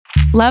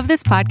Love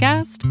this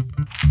podcast?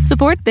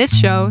 Support this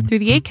show through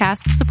the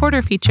Acast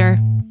supporter feature.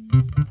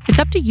 It's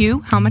up to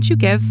you how much you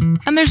give,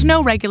 and there's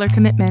no regular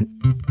commitment.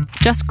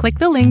 Just click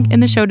the link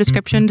in the show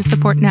description to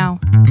support now.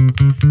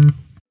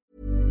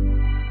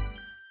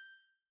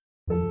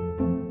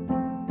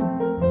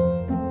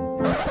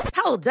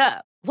 Hold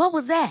up. What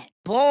was that?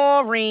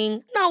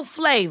 Boring. No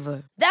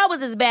flavor. That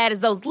was as bad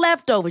as those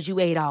leftovers you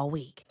ate all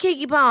week.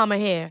 Keke Palmer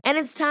here, and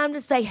it's time to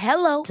say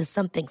hello to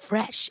something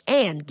fresh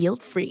and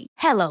guilt-free.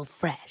 Hello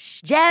Fresh.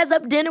 Jazz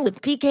up dinner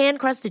with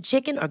pecan-crusted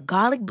chicken or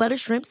garlic butter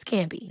shrimp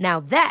scampi. Now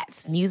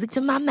that's music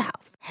to my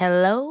mouth.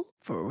 Hello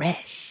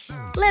Fresh.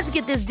 Let's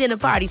get this dinner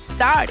party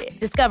started.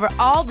 Discover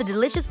all the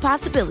delicious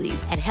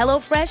possibilities at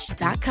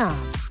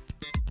hellofresh.com.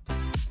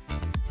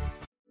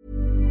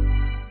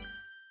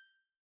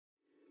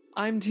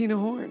 I'm Tina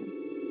Horn,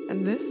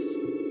 and this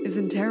is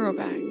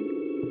Interrobang.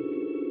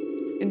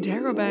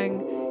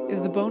 Interrobang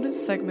is the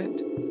bonus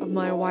segment of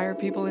my Why Are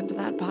People Into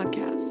That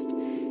podcast.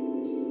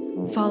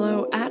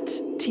 Follow at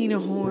Tina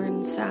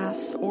Horn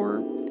Sass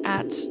or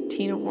at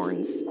Tina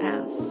Horn's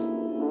Ass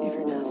if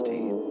you're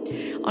nasty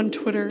on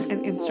Twitter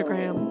and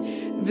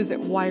Instagram. Visit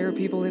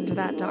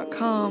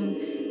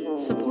whyarepeopleintothat.com.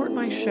 Support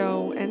my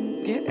show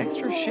and get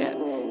extra shit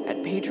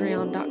at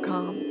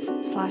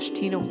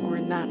patreon.com/Tina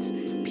Horn. That's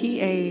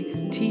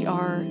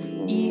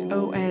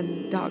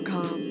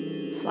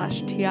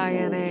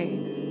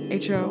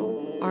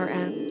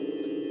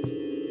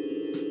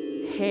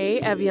patreon.com/TINAHORN. Hey,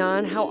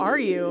 Evian, how are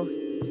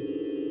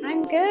you?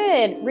 I'm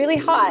good. Really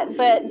hot,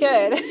 but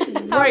good.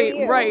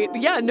 Right.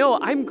 Yeah, no,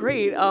 I'm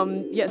great.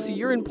 So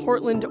you're in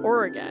Portland,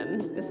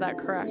 Oregon. Is that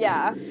correct?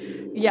 Yeah.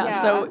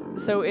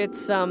 So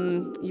it's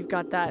you've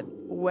got that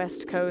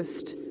West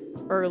Coast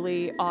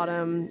early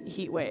autumn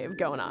heat wave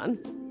going on.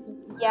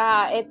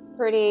 Yeah, it's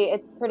pretty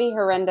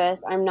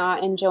horrendous. I'm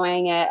not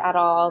enjoying it at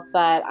all,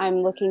 but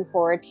I'm looking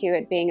forward to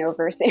it being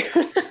over soon.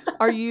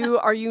 Are you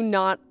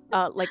not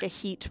like a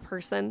heat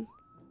person?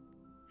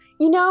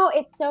 You know,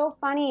 it's so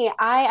funny.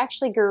 I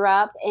actually grew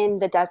up in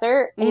the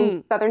desert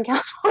in Southern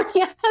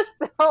California,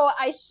 so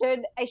I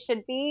should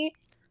be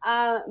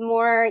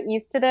more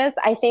used to this.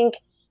 I think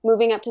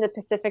moving up to the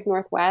Pacific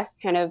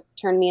Northwest kind of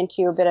turned me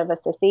into a bit of a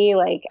sissy.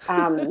 Like,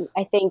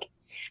 I think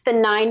the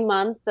 9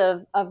 months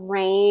of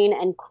rain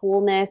and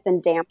coolness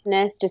and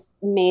dampness just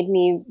made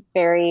me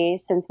very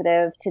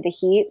sensitive to the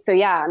heat. So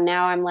yeah,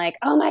 now I'm like,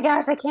 oh my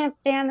gosh, I can't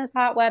stand this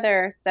hot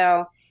weather.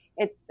 So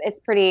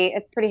it's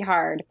pretty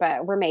hard,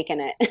 but we're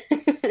making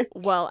it.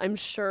 Well, I'm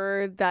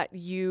sure that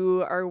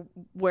you are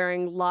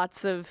wearing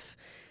lots of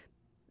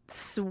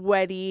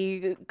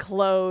sweaty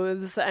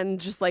clothes and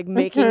just like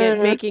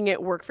making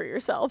it work for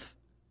yourself.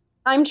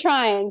 I'm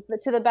trying,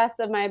 but to the best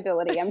of my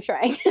ability, I'm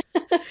trying.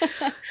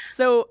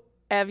 So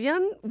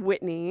Evian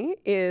Whitney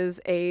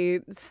is a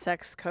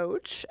sex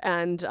coach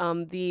and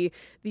the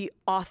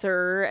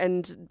author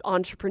and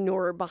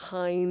entrepreneur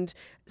behind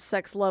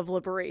Sex Love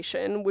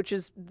Liberation, which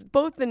is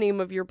both the name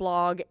of your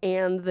blog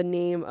and the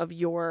name of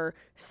your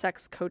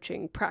sex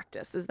coaching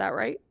practice. Is that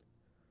right?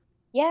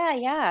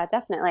 Yeah,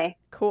 definitely.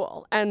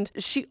 Cool. And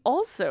she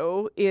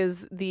also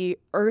is the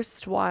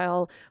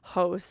erstwhile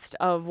host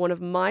of one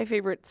of my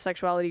favorite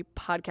sexuality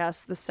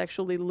podcasts, The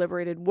Sexually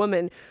Liberated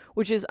Woman,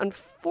 which is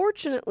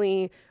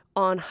unfortunately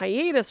on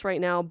hiatus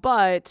right now,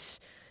 but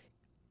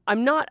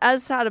I'm not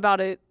as sad about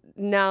it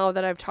now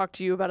that I've talked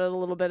to you about it a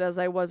little bit as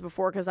I was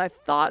before, because I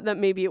thought that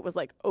maybe it was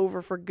like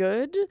over for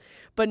good,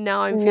 but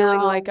now I'm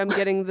feeling like I'm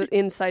getting the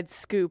inside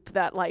scoop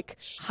that like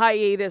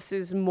hiatus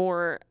is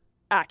more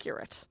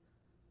accurate.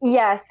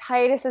 Yes,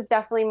 hiatus is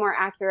definitely more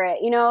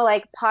accurate. You know,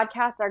 like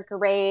podcasts are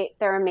great,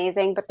 they're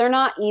amazing, but they're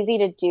not easy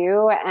to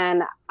do.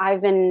 And I've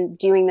been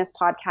doing this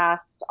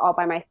podcast all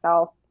by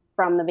myself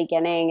from the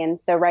beginning. And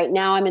so right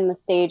now I'm in the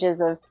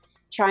stages of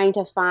trying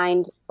to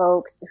find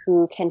folks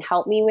who can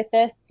help me with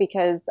this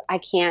because I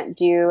can't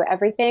do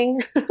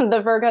everything.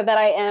 The Virgo that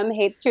I am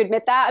hates to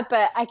admit that,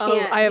 but I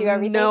can't I do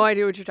everything. have no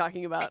idea what you're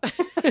talking about.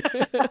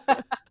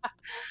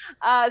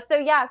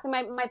 So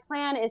my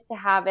plan is to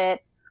have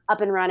it up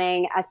and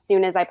running as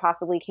soon as I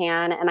possibly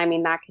can. And I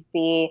mean, that could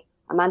be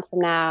a month from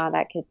now,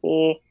 that could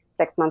be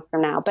 6 months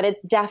from now, but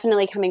it's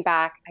definitely coming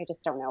back. I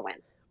just don't know when.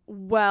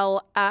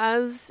 Well,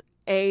 as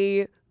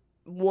a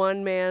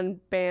one-man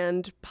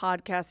band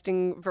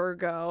podcasting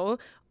Virgo,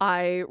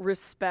 I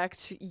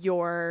respect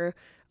your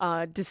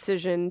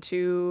decision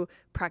to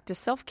practice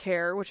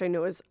self-care, which I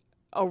know is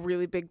a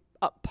really big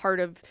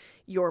part of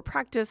your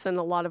practice and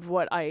a lot of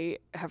what I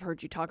have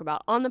heard you talk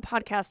about on the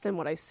podcast and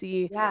what I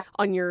see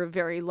on your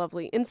very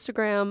lovely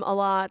Instagram a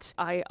lot.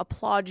 I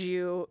applaud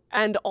you,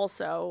 and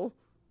also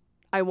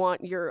I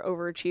want your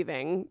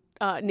overachieving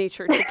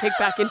nature to kick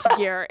back into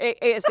gear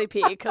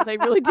ASAP, because I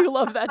really do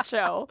love that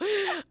show.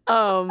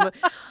 Thank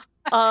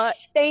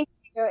you.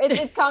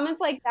 It's comments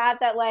like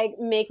that like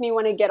make me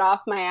want to get off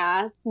my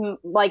ass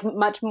like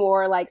much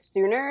more like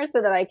sooner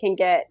so that I can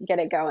get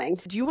it going.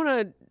 Do you want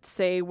to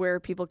say where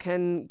people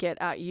can get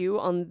at you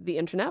on the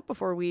internet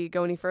before we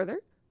go any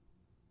further?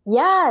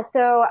 Yeah,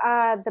 so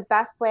the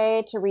best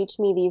way to reach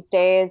me these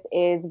days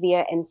is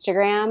via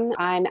Instagram.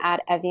 I'm at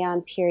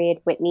Evian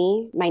period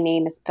Whitney. My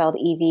name is spelled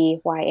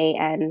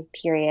Evyan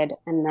period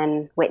and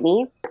then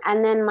Whitney.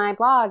 And then my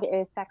blog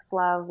is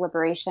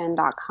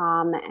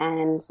sexloveliberation.com.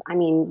 And I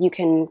mean, you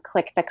can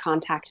click the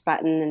contact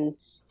button and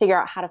figure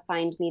out how to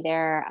find me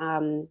there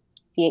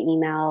via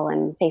email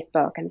and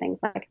Facebook and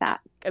things like that.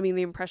 I mean,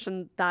 the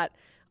impression that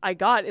I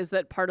got is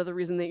that part of the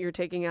reason that you're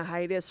taking a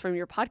hiatus from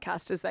your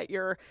podcast is that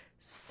your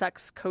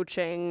sex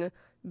coaching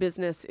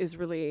business is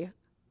really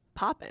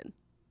popping.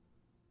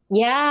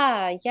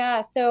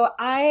 Yeah. So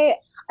I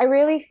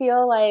really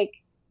feel like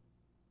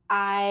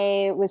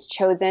I was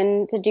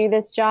chosen to do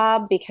this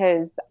job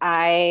because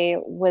I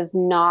was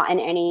not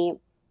in any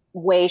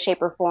way,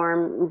 shape, or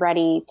form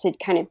ready to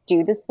kind of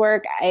do this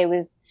work. It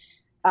was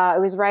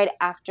right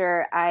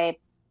after I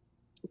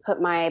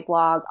put my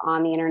blog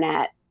on the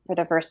internet for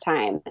the first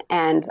time.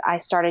 And I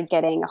started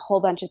getting a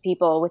whole bunch of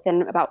people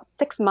within about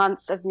 6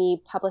 months of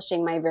me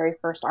publishing my very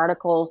first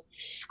articles,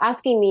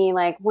 asking me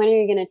like, when are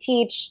you going to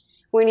teach?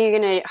 When are you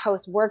going to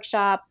host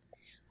workshops?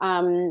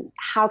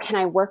 How can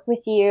I work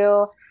with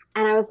you?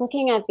 And I was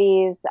looking at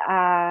these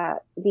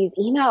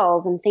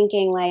emails and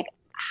thinking like,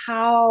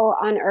 how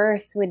on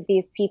earth would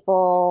these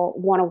people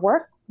want to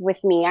work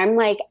with me? I'm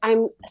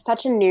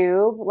such a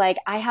noob. Like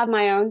I have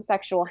my own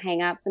sexual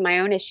hangups and my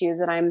own issues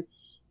that I'm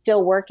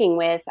still working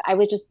with. I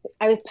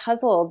was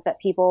puzzled that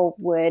people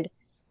would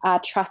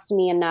trust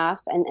me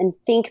enough and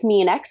think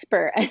me an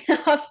expert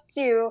enough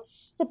to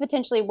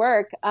potentially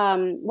work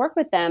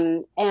with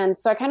them. And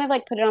so I kind of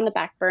like put it on the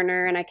back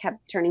burner and I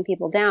kept turning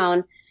people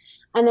down.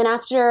 And then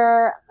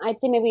after I'd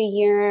say maybe a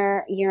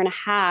year and a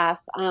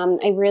half,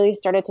 I really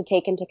started to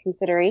take into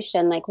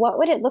consideration, like, what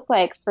would it look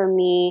like for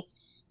me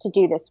to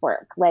do this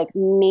work? Like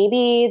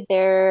maybe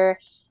there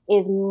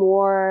is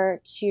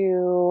more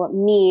to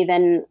me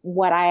than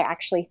what I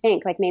actually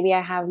think. Like maybe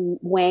I have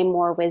way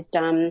more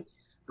wisdom,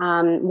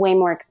 way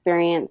more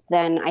experience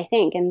than I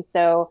think. And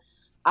so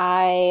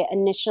I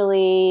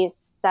initially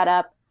set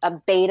up a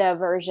beta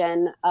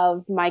version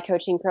of my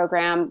coaching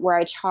program where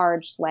I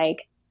charged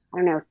like, I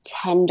don't know,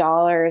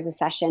 $10 a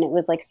session. It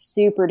was like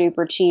super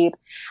duper cheap.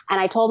 And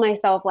I told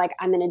myself like,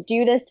 I'm going to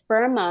do this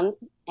for a month.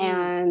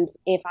 And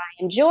if I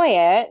enjoy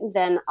it,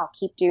 then I'll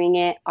keep doing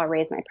it. I'll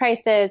raise my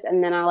prices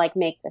and then I'll like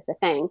make this a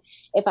thing.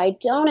 If I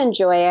don't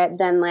enjoy it,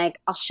 then like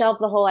I'll shelve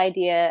the whole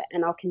idea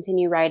and I'll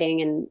continue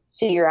writing and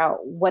figure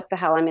out what the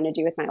hell I'm going to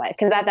do with my life.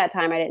 Cause at that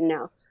time I didn't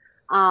know.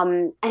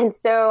 And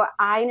so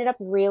I ended up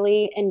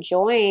really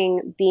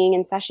enjoying being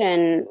in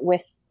session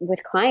with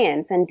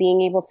clients and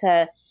being able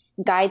to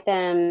guide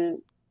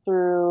them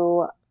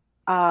through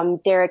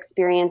their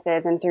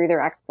experiences and through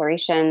their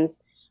explorations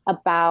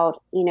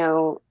about,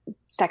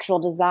 sexual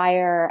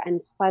desire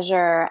and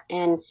pleasure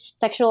and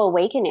sexual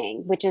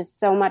awakening, which is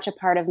so much a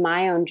part of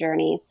my own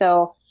journey.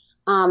 So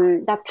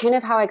that's kind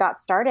of how I got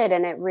started,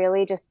 and it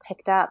really just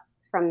picked up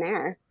from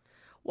there.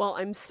 Well,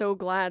 I'm so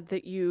glad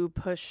that you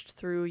pushed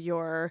through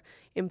your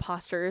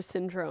imposter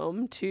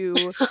syndrome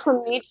to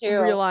Me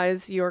too.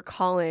 realize your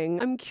calling.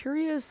 I'm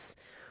curious,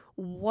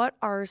 what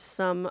are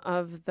some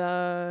of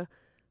the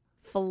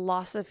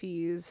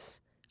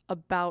philosophies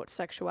about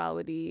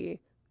sexuality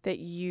that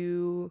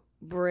you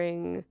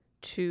bring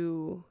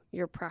to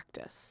your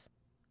practice?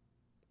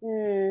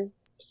 Well,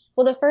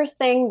 the first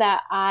thing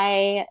that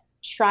I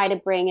try to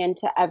bring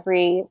into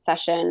every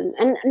session,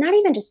 and not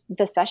even just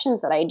the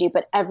sessions that I do,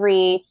 but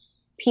every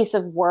piece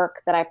of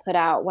work that I put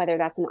out, whether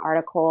that's an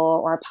article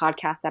or a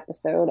podcast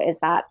episode, is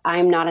that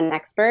I'm not an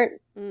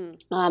expert.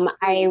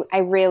 I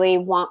really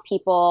want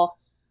people,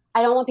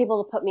 I don't want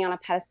people to put me on a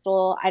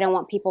pedestal. I don't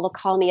want people to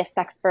call me a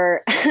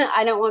sexpert.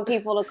 I don't want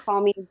people to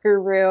call me a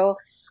guru,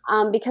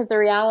 because the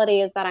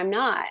reality is that I'm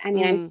not. I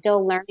mean, I'm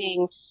still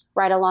learning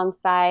right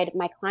alongside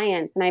my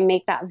clients, and I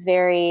make that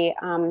very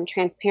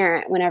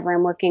transparent whenever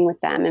I'm working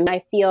with them. And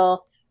I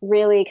feel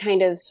really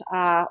kind of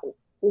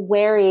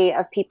wary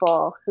of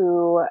people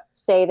who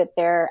say that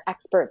they're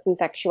experts in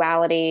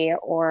sexuality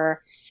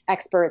or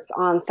experts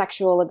on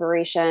sexual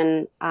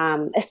liberation,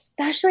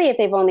 especially if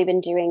they've only been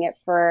doing it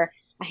for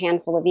a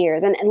handful of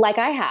years. And like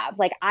I have,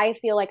 like, I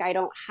feel like I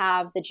don't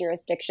have the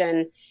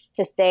jurisdiction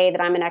to say that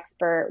I'm an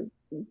expert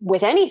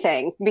with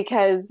anything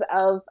because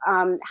of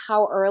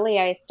how early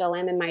I still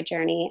am in my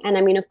journey. And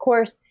I mean, of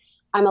course,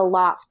 I'm a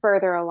lot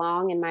further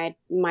along in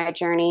my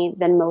journey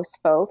than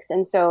most folks.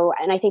 And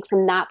I think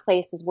from that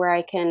place is where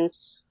I can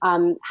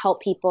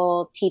help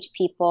people, teach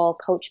people,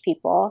 coach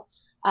people.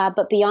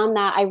 But beyond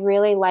that, I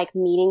really like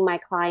meeting my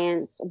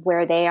clients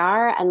where they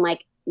are and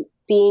like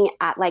being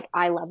at like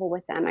eye level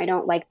with them. I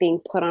don't like being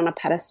put on a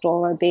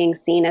pedestal or being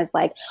seen as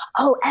like,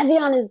 oh,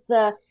 Evian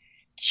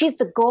she's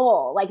the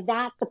goal. Like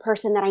that's the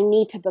person that I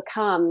need to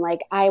become.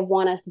 Like I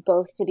want us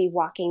both to be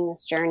walking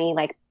this journey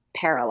like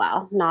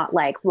parallel, not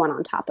like one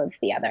on top of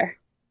the other.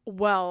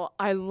 Well,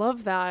 I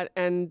love that.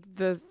 And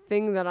the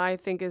thing that I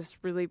think is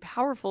really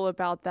powerful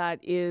about that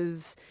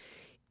is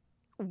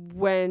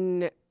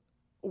when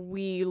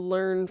we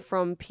learn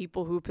from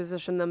people who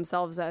position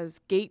themselves as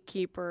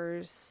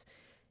gatekeepers,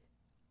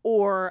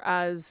 or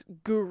as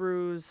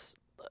gurus,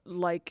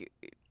 like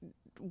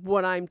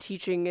what I'm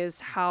teaching is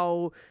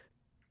how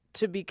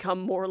to become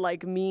more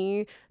like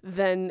me,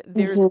 then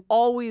there's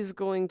always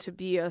going to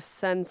be a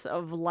sense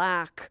of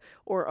lack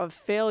or of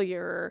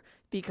failure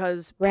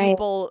because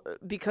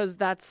because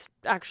that's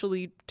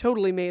actually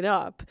totally made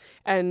up.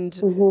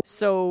 And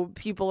so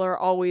people are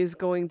always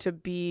going to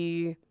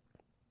be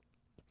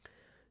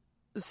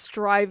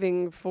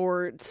striving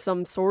for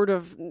some sort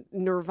of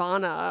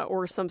nirvana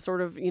or some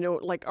sort of,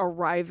 like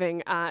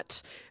arriving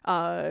at,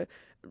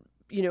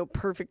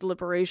 perfect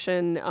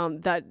liberation,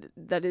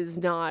 that is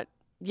not,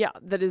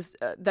 that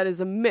is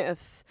a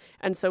myth.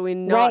 And so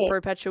in not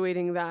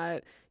perpetuating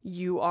that,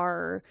 you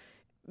are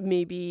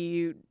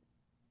maybe,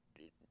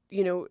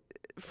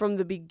 from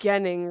the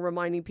beginning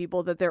reminding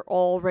people that they're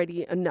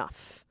already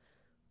enough.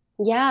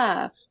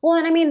 Yeah. Well,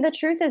 and I mean, the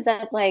truth is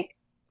that like,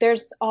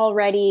 there's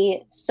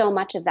already so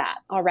much of that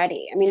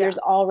already. I mean, there's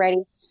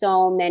already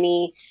so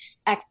many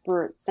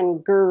experts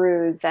and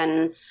gurus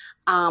and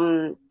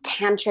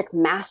tantric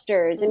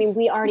masters. I mean,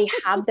 we already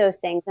have those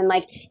things. And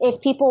like, if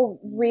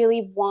people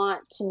really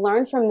want to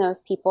learn from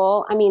those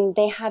people, I mean,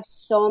 they have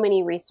so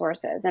many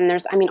resources and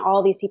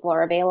all these people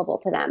are available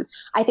to them.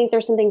 I think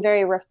there's something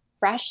very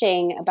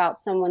refreshing about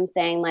someone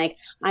saying like,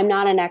 I'm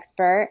not an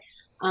expert.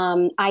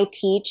 I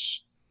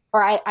teach,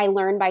 or I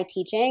learn by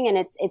teaching, and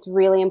it's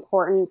really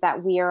important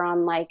that we are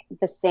on like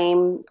the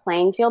same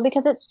playing field,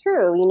 because it's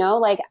true,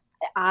 like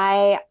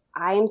I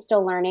am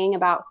still learning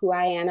about who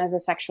I am as a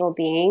sexual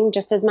being,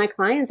 just as my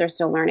clients are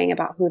still learning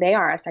about who they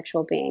are as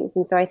sexual beings.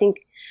 And so I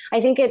think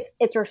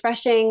it's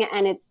refreshing,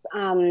 and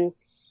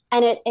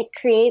it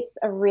creates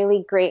a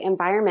really great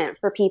environment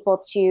for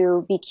people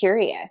to be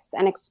curious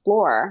and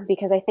explore,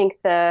 because I think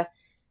the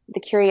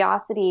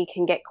curiosity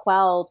can get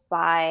quelled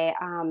by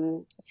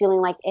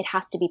feeling like it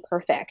has to be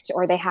perfect,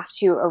 or they have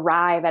to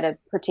arrive at a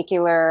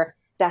particular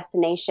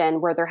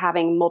destination where they're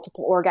having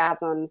multiple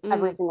orgasms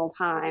every single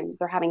time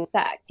they're having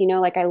sex.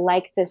 Like I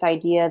like this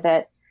idea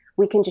that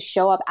we can just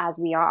show up as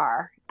we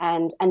are.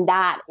 And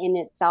that in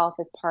itself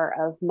is part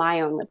of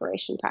my own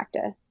liberation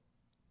practice.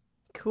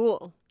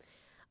 Cool.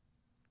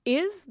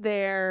 Is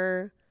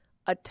there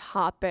a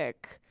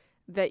topic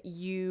that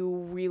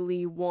you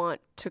really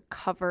want to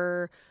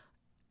cover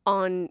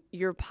on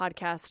your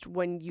podcast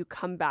when you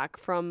come back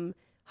from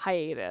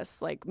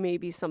hiatus? Like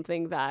maybe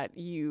something that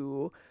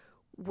you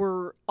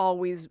were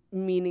always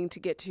meaning to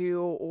get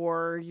to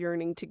or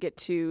yearning to get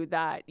to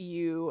that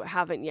you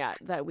haven't yet,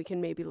 that we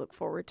can maybe look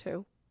forward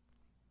to?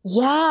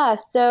 Yeah.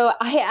 So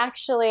I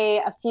actually,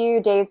 a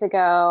few days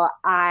ago,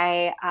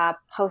 I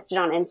posted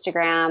on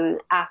Instagram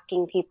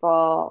asking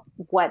people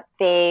what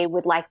they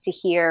would like to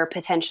hear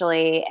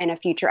potentially in a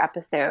future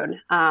episode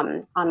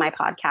on my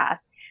podcast.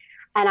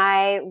 And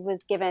I was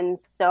given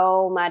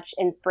so much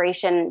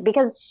inspiration,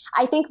 because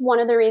I think one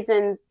of the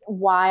reasons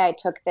why I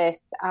took this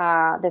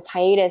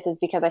hiatus is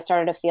because I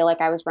started to feel like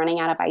I was running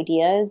out of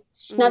ideas,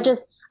 not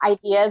just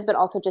ideas, but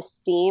also just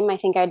steam. I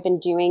think I'd been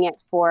doing it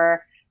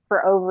for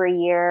over a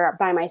year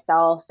by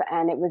myself,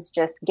 and it was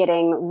just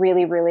getting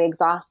really, really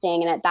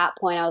exhausting. And at that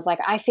point I was like,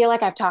 I feel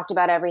like I've talked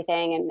about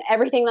everything, and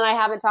everything that I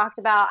haven't talked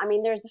about. I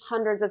mean, there's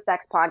hundreds of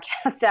sex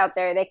podcasts out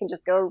there. They can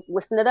just go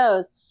listen to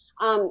those.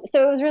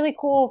 So it was really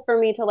cool for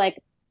me to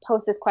like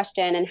post this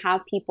question and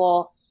have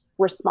people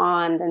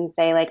respond and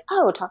say like,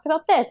 oh, talk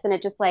about this. And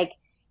it just like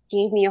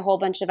gave me a whole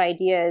bunch of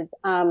ideas.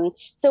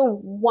 So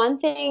one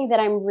thing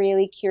that I'm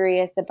really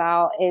curious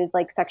about is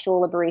like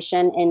sexual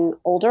liberation in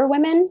older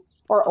women,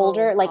 or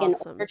older, like in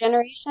older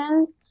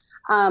generations.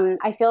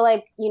 I feel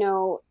like,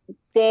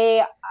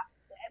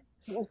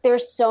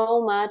 there's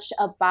so much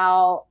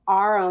about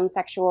our own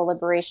sexual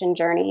liberation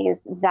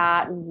journeys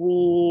that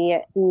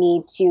we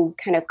need to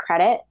kind of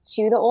credit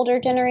to the older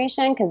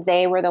generation, because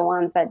they were the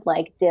ones that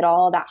like did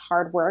all that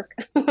hard work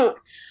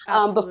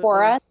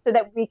before us, so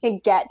that we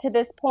could get to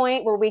this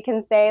point where we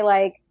can say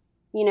like,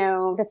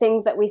 the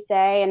things that we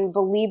say and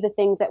believe the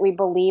things that we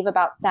believe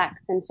about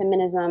sex and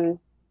feminism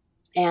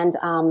and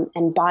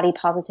body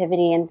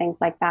positivity and things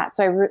like that.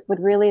 So I would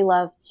really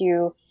love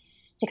to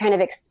kind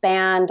of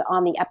expand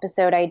on the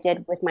episode I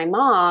did with my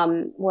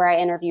mom, where I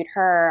interviewed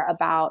her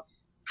about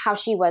how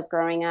she was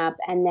growing up.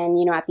 And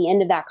then, at the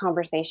end of that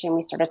conversation,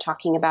 we started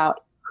talking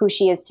about who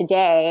she is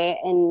today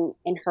in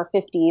her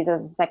 50s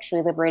as a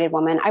sexually liberated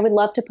woman. I would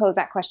love to pose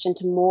that question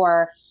to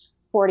more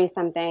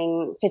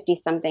 40-something,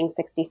 50-something,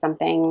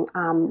 60-something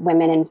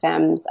women and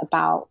femmes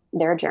about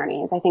their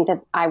journeys. I think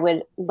that I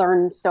would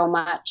learn so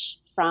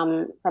much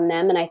from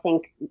them. And I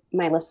think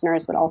my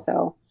listeners would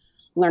also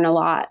learn a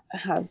lot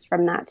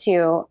from that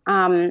too.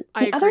 I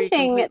agree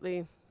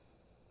completely.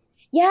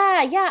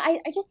 Yeah.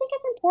 I just think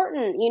it's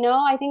important,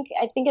 I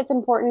think it's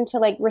important to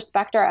like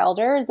respect our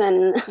elders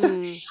and,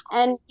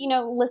 and,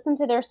 listen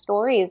to their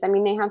stories. I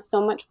mean, they have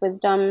so much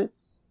wisdom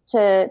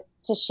to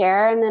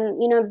share. And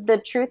then, the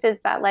truth is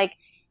that like,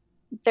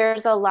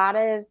 there's a lot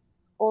of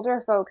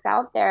older folks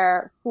out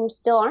there who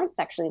still aren't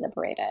sexually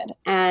liberated.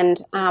 And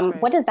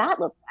right. What does that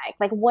look like?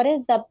 Like, what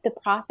is the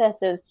process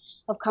of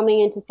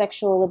coming into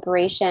sexual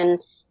liberation?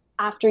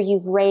 after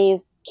you've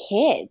raised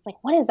kids? Like,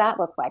 what does that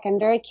look like? I'm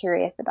very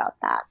curious about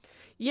that.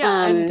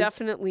 Yeah, and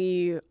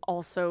definitely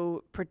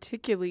also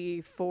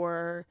particularly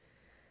for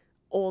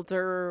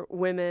older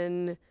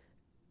women,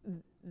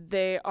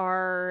 they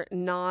are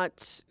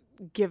not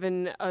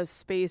given a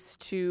space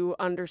to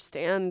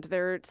understand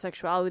their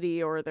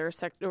sexuality or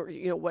or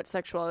what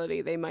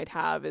sexuality they might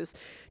have is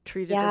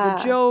treated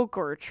as a joke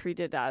or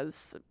treated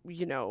as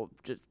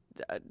just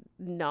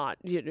not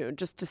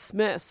just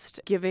dismissed.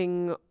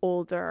 Giving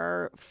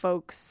older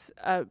folks,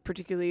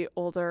 particularly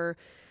older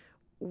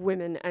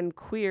women and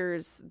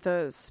queers,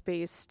 the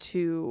space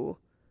to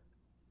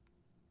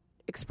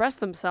express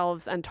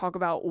themselves and talk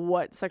about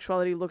what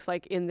sexuality looks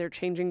like in their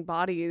changing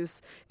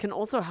bodies can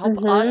also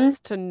help us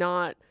to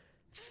not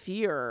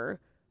fear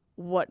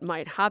what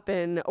might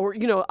happen. Or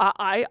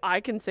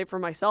I can say for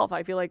myself,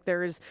 I feel like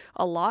there's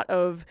a lot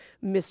of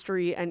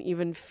mystery and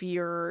even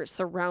fear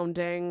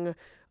surrounding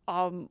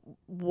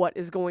what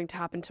is going to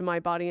happen to my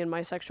body and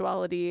my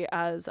sexuality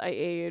as I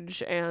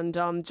age, and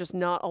just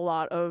not a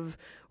lot of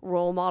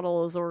role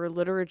models or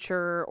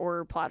literature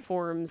or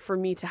platforms for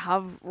me to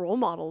have role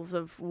models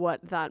of what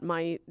that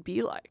might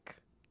be like.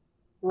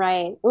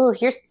 Right. Ooh,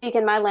 you're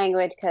speaking my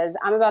language, because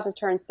I'm about to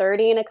turn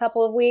 30 in a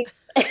couple of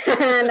weeks.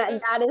 And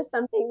that is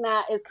something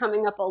that is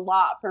coming up a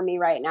lot for me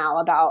right now,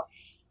 about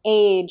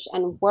age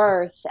and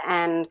worth,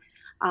 and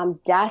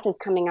death is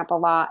coming up a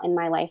lot in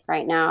my life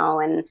right now.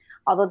 And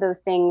all of those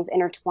things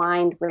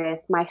intertwined with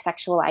my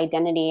sexual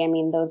identity. I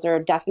mean, those are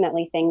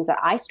definitely things that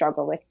I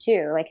struggle with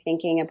too, like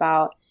thinking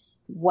about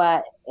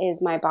what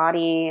is my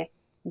body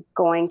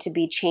going to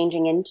be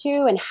changing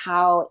into, and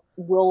how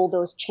will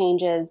those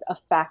changes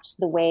affect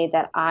the way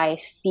that I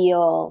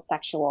feel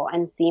sexual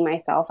and see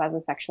myself as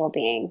a sexual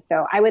being.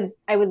 So I would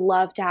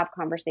love to have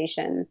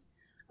conversations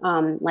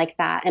like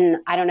that. And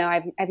I don't know,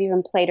 I've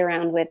even played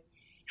around with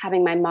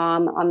having my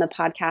mom on the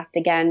podcast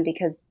again,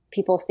 because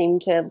people seem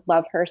to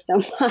love her so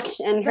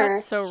much and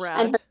her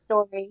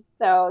story.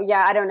 So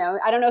yeah, I don't know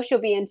if she'll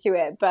be into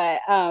it, but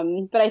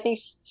I think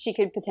she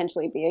could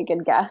potentially be a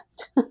good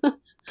guest.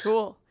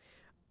 Cool.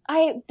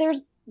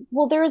 There's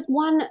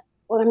one,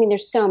 well, I mean,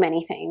 there's so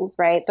many things,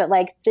 right? But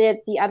like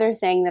the other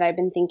thing that I've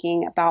been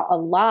thinking about a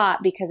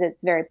lot, because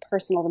it's very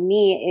personal to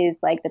me, is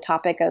like the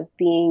topic of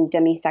being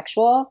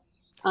demisexual,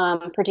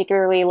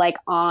 particularly like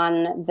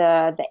on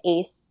the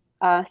ACE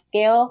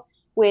scale,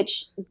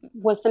 which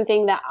was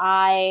something that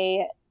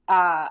I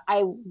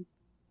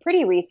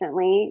pretty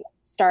recently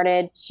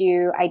started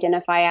to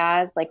identify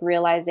as, like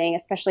realizing,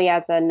 especially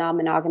as a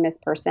non-monogamous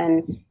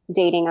person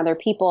dating other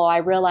people, I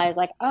realized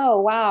like,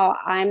 oh, wow,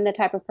 I'm the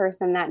type of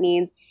person that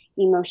needs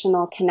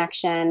emotional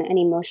connection and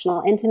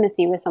emotional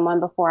intimacy with someone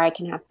before I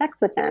can have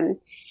sex with them.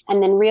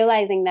 And then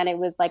realizing that it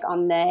was like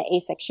on the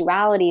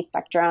asexuality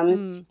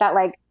spectrum that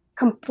like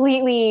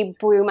completely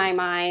blew my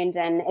mind.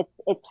 And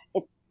it's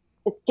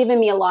given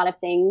me a lot of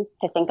things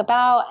to think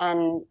about,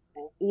 and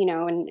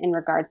in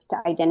regards to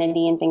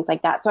identity and things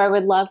like that. So I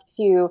would love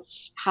to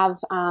have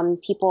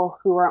people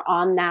who are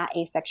on that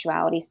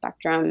asexuality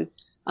spectrum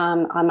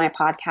on my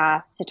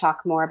podcast to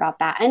talk more about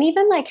that, and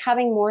even like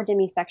having more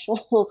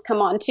demisexuals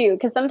come on too,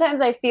 because sometimes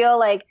I feel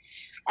like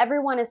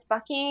everyone is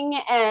fucking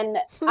and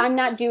I'm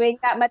not doing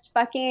that much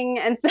fucking,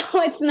 and so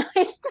it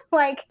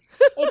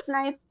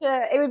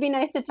would be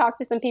nice to talk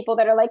to some people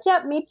that are like,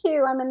 yep, me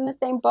too, I'm in the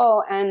same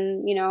boat,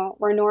 and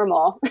we're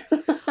normal.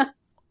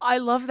 I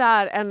love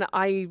that. And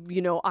I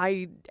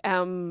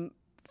am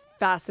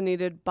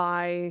fascinated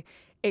by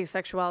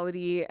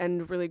asexuality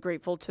and really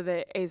grateful to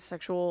the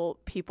asexual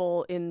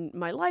people in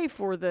my life,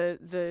 or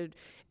the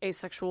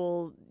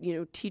asexual,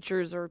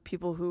 teachers or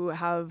people who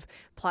have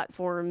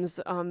platforms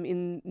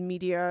in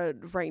media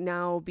right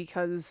now,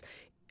 because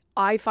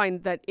I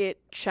find that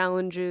it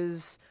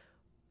challenges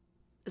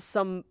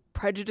some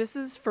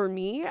prejudices for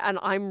me, and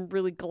I'm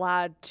really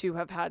glad to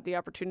have had the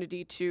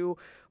opportunity to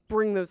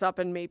bring those up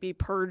and maybe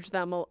purge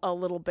them a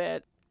little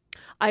bit.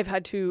 I've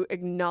had to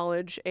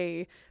acknowledge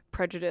a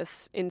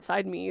prejudice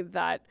inside me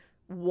that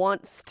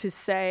wants to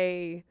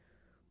say,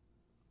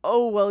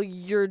 oh, well,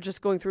 you're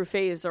just going through a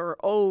phase, or,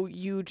 oh,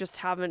 you just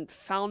haven't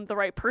found the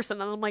right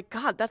person. And I'm like,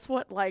 God, that's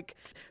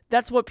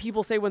what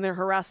people say when they're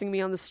harassing me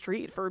on the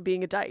street for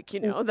being a dyke,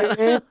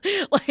 that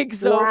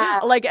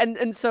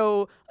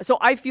so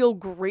I feel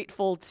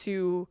grateful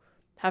to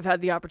have had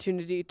the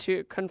opportunity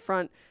to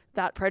confront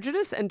that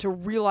prejudice, and to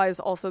realize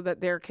also that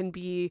there can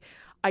be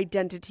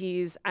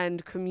identities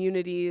and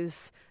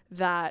communities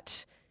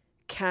that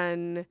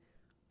can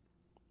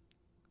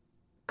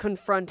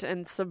confront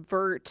and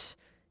subvert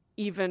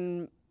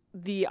even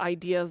the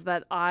ideas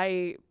that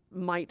I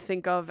might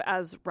think of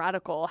as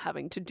radical,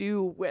 having to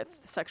do with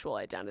sexual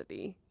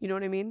identity. You know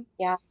what I mean?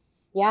 Yeah,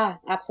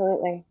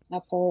 absolutely.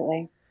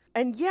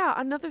 And yeah,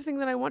 another thing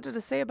that I wanted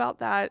to say about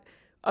that,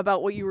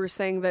 about what you were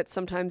saying, that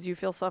sometimes you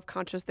feel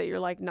self-conscious that you're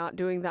like not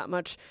doing that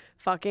much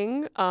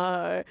fucking,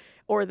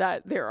 or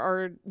that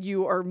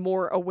you are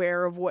more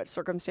aware of what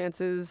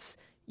circumstances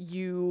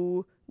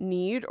you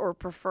need or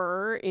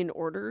prefer in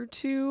order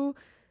to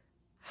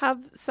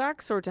have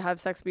sex or to have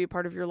sex be a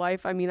part of your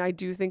life. I mean, I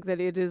do think that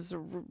it is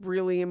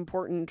really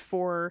important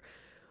for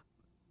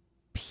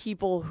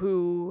people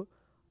who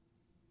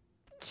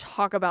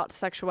talk about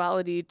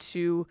sexuality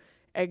to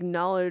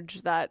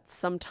acknowledge that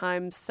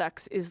sometimes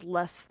sex is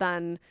less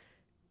than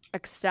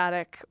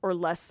ecstatic or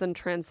less than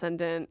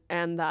transcendent,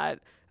 and that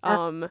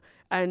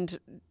and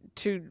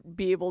to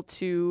be able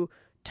to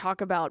talk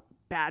about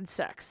bad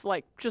sex,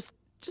 like just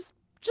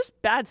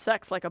bad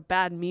sex, like a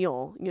bad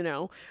meal,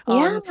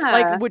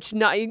 like, which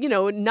not,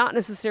 not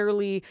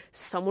necessarily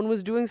someone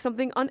was doing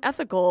something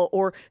unethical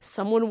or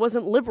someone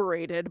wasn't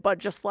liberated, but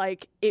just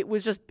like, it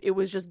was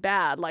just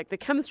bad. Like the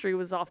chemistry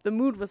was off, the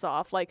mood was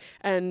off, like,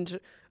 and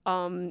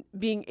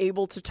being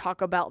able to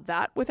talk about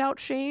that without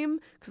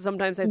shame. Because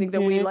sometimes I think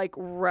that we like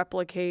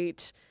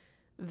replicate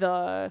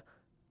the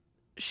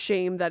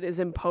shame that is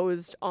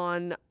imposed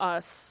on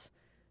us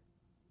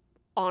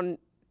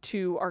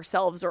to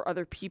ourselves or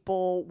other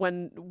people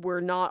when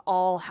we're not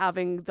all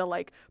having the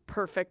like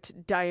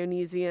perfect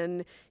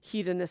Dionysian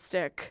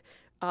hedonistic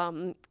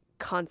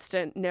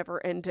constant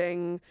never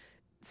ending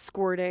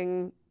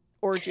squirting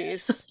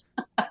orgies.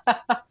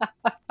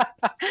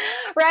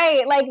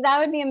 Right, like that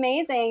would be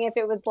amazing if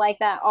it was like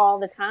that all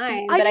the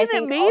time. But I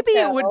think maybe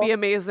also, it would be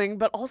amazing,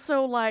 but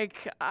also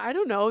like, I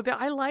don't know, that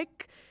I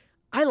like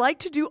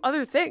to do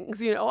other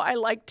things, I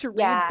like to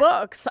read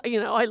books,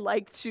 I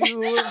like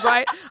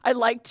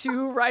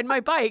to ride my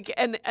bike,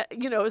 and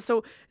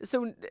so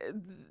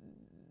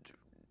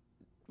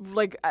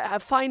like I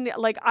find,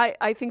 like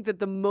I think that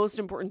the most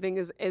important thing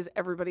is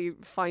everybody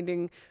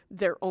finding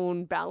their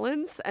own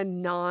balance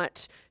and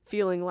not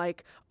feeling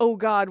like, oh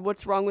God,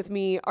 what's wrong with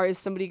me? Or is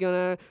somebody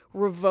gonna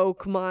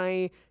revoke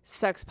my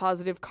sex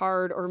positive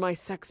card or my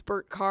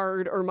sexpert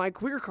card or my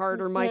queer card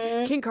or my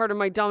kink card or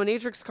my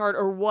dominatrix card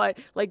or what?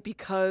 Like,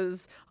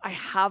 because I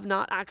have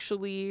not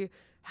actually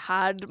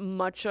had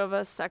much of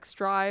a sex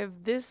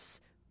drive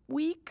this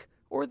week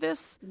or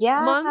this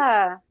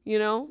month,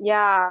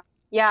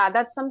 Yeah,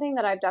 that's something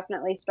that I've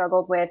definitely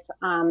struggled with,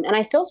 and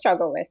I still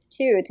struggle with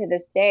too to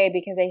this day,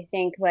 because I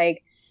think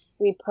like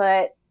we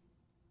put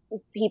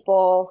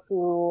people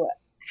who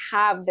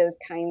have those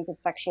kinds of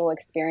sexual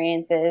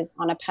experiences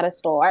on a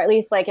pedestal, or at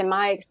least like in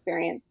my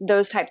experience,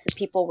 those types of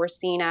people were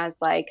seen as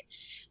like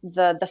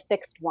the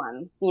fixed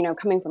ones,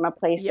 coming from a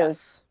place of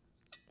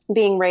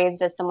being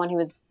raised as someone who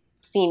was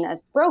seen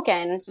as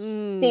broken,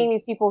 seeing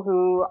these people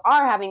who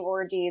are having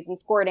orgies and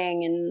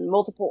squirting and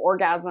multiple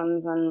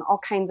orgasms and all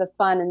kinds of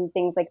fun and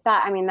things like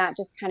that. I mean, that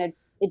just kind of,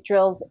 it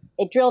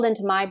drilled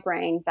into my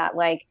brain that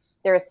like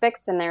there is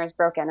fixed and there is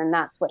broken, and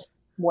that's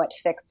what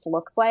fixed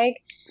looks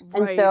like.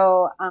 Right. And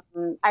so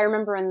I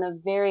remember in the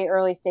very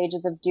early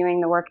stages of doing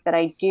the work that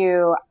I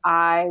do,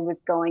 I was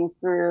going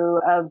through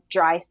a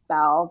dry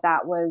spell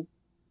that was,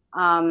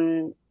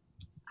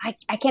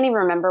 I can't even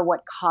remember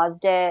what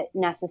caused it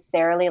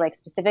necessarily, like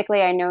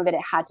specifically. I know that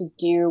it had to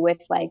do with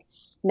like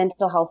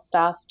mental health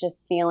stuff,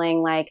 just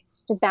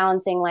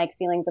balancing like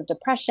feelings of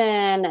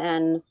depression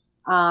and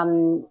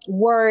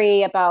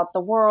worry about the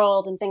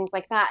world and things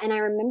like that. And I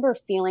remember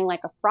feeling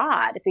like a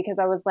fraud, because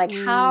I was like,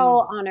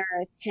 how on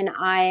earth can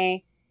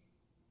I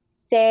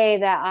say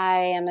that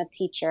I am a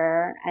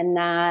teacher and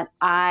that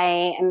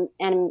I'm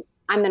an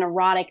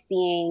erotic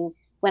being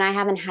when I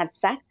haven't had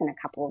sex in a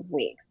couple of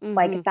weeks?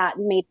 Like that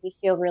made me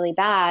feel really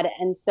bad.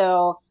 And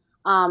so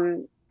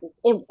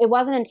it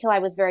wasn't until I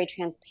was very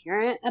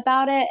transparent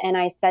about it and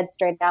I said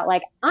straight out,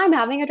 like, I'm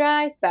having a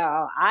dry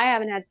spell. I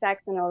haven't had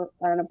sex in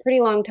a pretty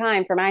long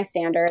time for my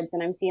standards,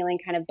 and I'm feeling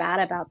kind of bad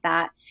about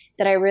that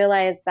I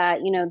realized that,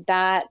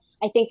 that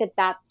I think that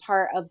that's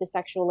part of the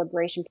sexual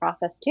liberation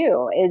process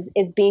too, is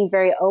being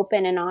very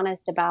open and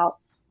honest about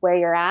where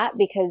you're at,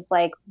 because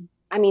like,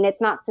 I mean,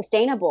 it's not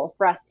sustainable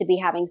for us to be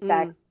having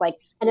sex, like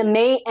an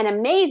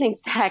amazing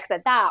sex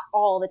at that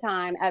all the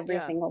time, every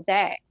single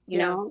day, you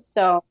know?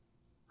 So,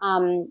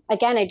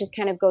 again, it just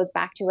kind of goes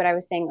back to what I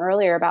was saying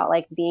earlier about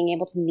like being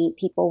able to meet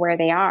people where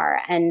they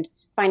are and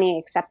finding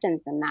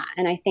acceptance in that.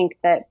 And I think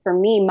that for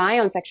me, my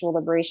own sexual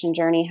liberation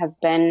journey has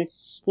been,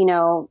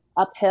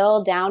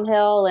 uphill,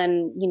 downhill,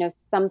 and,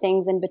 some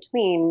things in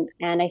between.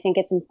 And I think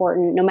it's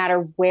important, no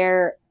matter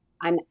where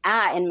I'm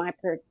at in my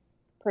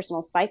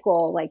personal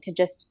cycle, like to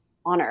just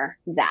honor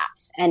that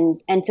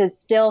and to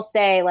still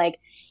say, like,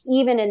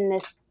 even in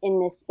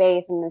this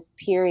space, in this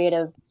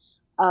period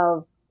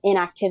of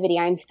inactivity,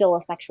 I'm still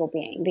a sexual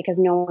being, because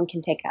no one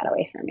can take that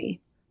away from me.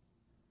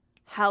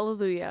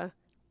 Hallelujah.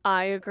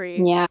 I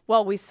agree. Yeah.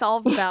 Well, we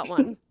solved that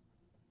one.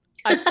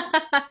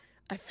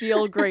 I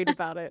feel great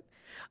about it.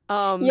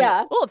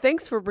 Well,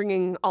 thanks for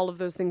bringing all of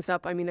those things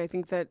up. I mean, I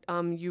think that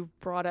you've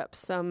brought up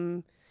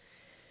some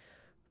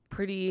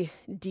pretty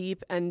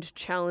deep and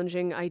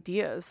challenging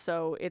ideas.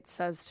 So it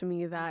says to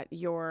me that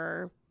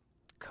your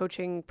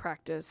coaching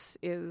practice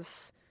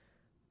is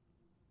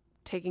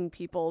taking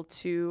people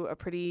to a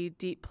pretty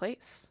deep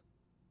place.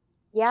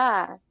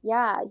 Yeah.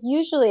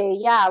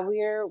 Usually,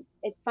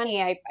 it's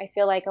funny. I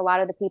feel like a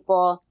lot of the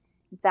people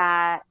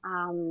that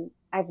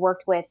I've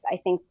worked with, I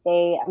think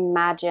they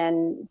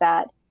imagine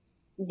that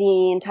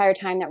the entire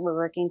time that we're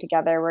working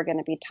together, we're going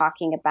to be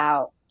talking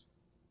about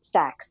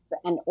sex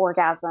and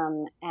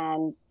orgasm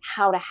and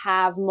how to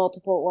have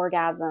multiple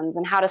orgasms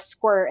and how to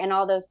squirt and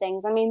all those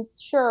things. I mean,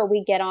 sure,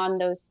 we get on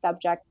those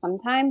subjects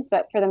sometimes,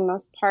 but for the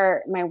most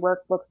part, my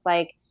work looks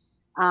like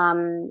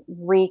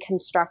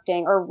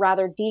reconstructing, or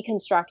rather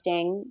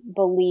deconstructing,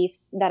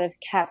 beliefs that have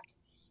kept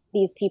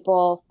these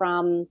people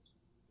from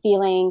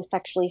feeling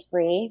sexually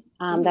free,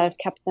 that have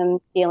kept them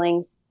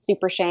feeling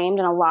super shamed.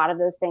 And a lot of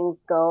those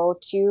things go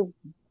to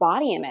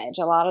body image.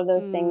 A lot of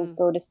those things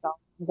go to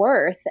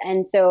self-worth.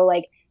 And so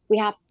like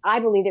I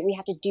believe that we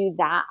have to do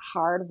that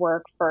hard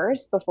work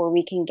first before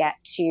we can get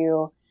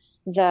to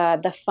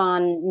the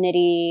fun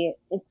nitty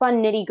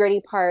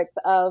gritty parts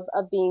of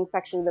being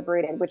sexually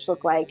liberated, which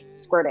look like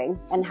squirting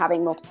and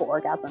having multiple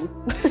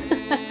orgasms.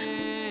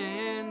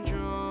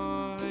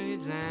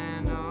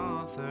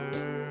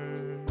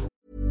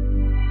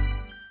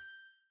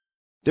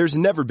 There's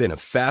never been a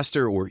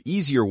faster or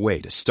easier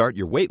way to start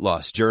your weight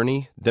loss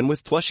journey than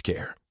with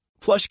PlushCare.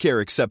 PlushCare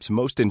accepts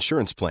most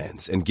insurance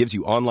plans and gives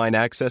you online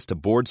access to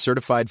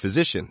board-certified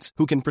physicians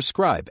who can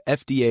prescribe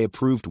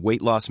FDA-approved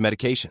weight loss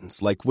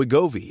medications like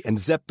Wegovy and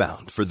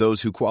Zepbound for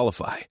those who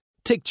qualify.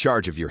 Take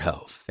charge of your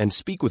health and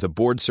speak with a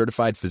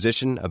board-certified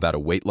physician about a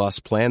weight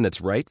loss plan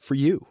that's right for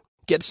you.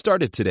 Get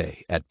started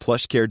today at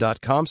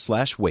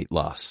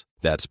plushcare.com/weight-loss.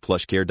 That's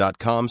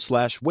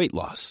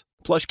plushcare.com/weight-loss.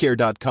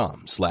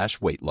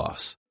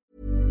 plushcare.com/weight-loss.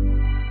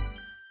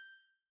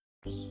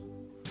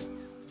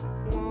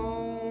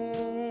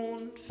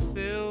 Won't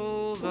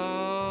fill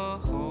the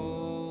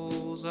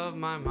holes of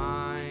my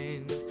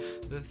mind.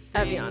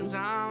 Evian,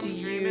 do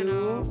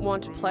you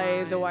want to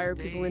play the Why Are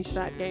People Into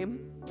That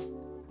game?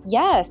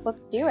 Yes, let's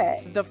do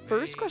it. The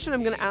first question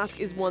I'm going to ask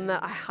is one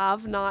that I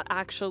have not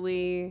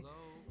actually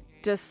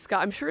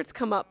discussed. I'm sure it's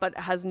come up, but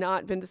has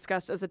not been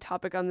discussed as a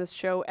topic on this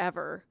show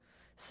ever.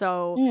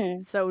 So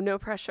no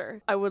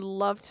pressure. I would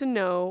love to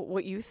know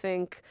what you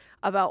think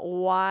about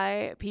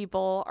why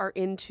people are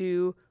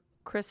into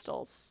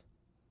crystals.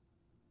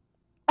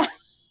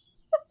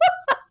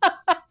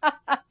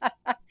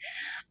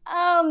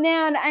 Oh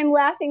man, I'm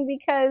laughing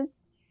because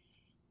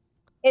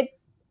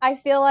I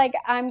feel like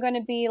I'm going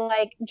to be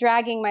like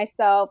dragging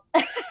myself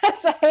as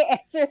I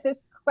answer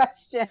this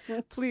question.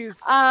 Please,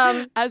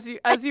 as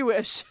you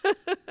wish.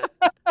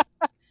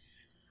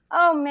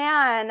 Oh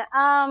man.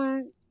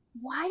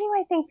 Why do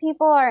I think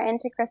people are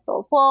into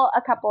crystals? Well,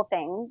 a couple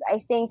things. I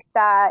think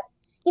that,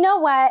 you know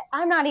what?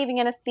 I'm not even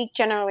going to speak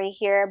generally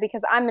here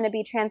because I'm going to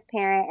be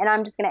transparent and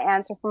I'm just going to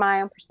answer from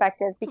my own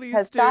perspective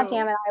because God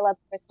damn it, I love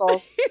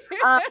crystals.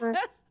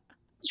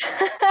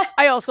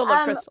 I also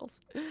love crystals.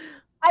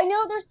 I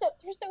know they're so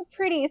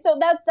pretty. So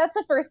that's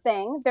the first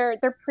thing. They're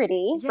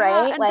pretty, yeah,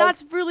 right? And like,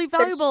 that's really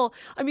valuable.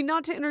 I mean,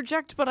 not to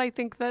interject, but I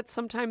think that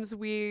sometimes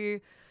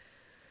we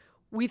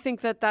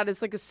think that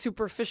is like a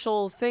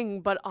superficial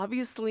thing, but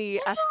obviously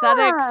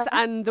aesthetics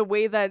and the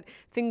way that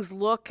things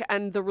look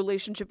and the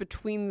relationship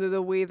between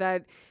the way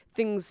that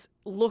things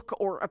look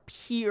or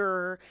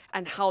appear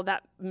and how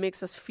that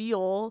makes us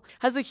feel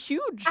has a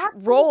huge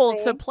role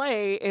to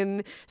play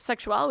in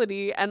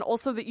sexuality, and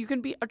also that you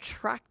can be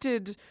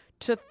attracted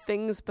to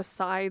things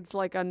besides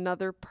like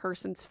another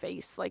person's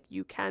face. Like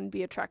you can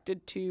be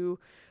attracted to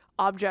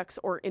objects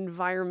or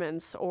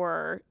environments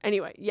or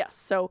anyway. Yes.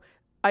 So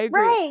I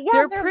agree. Right,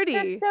 yeah, they're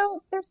pretty.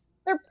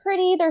 They're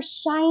pretty. They're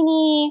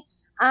shiny.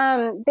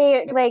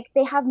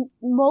 They have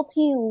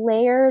multi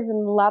layers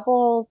and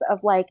levels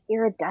of like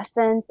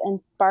iridescence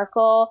and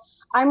sparkle.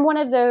 I'm one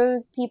of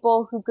those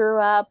people who grew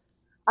up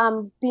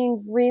being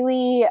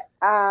really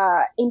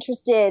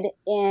interested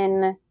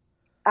in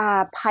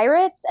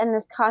pirates and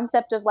this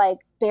concept of like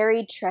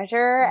buried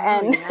treasure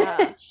and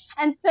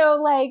so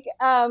like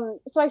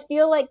so I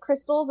feel like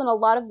crystals in a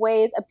lot of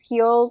ways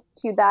appeals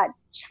to that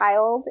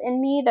child in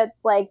me that's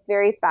like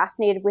very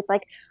fascinated with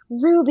like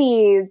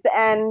rubies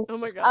and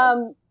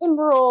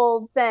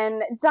emeralds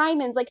and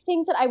diamonds, like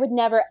things that I would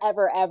never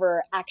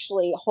ever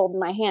actually hold in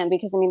my hand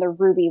because I mean they're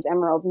rubies,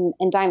 emeralds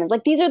and diamonds.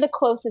 Like these are the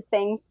closest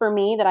things for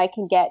me that I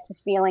can get to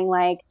feeling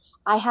like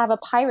I have a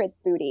pirate's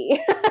booty.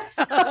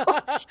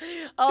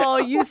 Oh,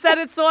 you said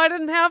it so I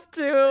didn't have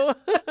to.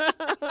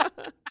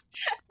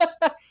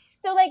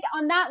 So like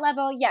on that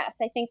level, yes,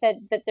 I think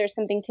that there's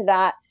something to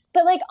that.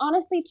 But like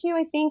honestly too,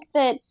 I think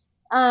that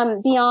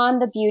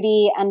beyond the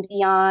beauty and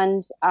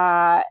beyond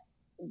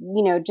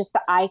just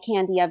the eye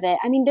candy of it,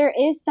 I mean, there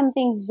is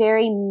something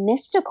very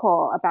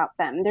mystical about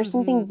them. There's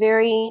something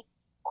very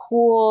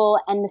cool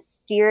and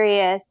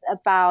mysterious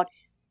about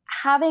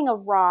having a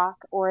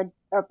rock or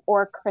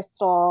a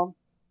crystal,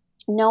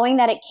 knowing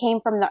that it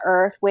came from the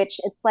earth, which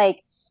it's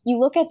like you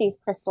look at these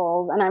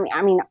crystals, and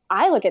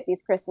I look at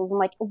these crystals and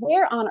like,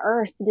 where on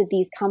earth did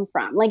these come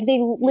from? Like, they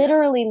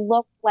literally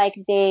look like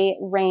they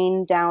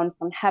rain down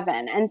from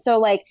heaven. And so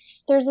like,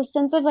 there's a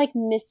sense of like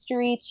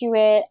mystery to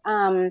it.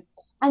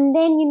 And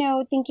then,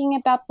 thinking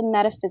about the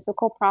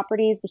metaphysical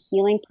properties, the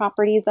healing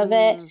properties of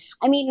it.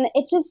 I mean,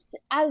 it just,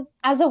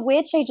 as a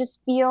witch, I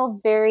just feel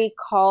very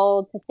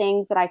called to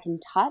things that I can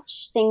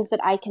touch, things that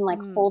I can like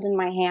hold in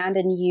my hand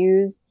and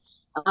use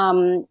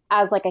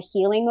as like a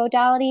healing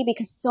modality,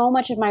 because so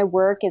much of my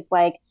work is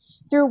like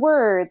through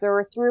words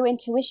or through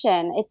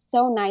intuition. It's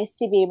so nice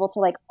to be able to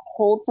like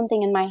hold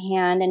something in my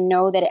hand and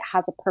know that it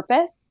has a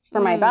purpose for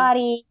my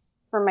body,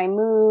 for my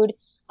mood.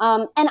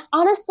 And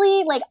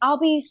honestly, like, I'll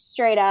be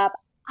straight up,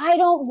 I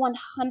don't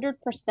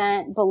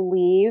 100%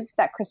 believe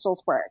that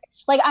crystals work.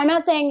 Like, I'm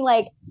not saying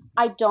like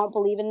I don't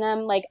believe in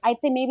them. Like,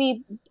 I'd say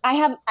maybe I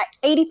have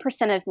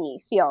 80% of me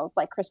feels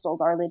like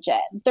crystals are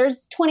legit.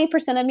 There's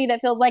 20% of me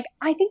that feels like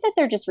I think that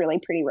they're just really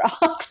pretty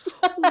rocks.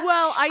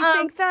 Well, I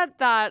think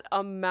that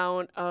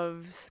amount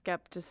of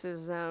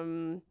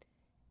skepticism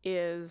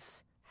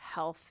is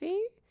healthy,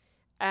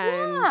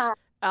 and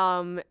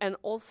and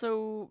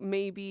also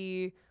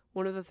maybe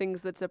one of the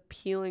things that's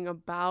appealing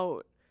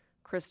about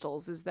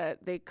crystals is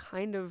that they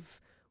kind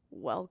of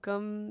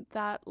welcome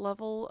that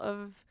level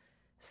of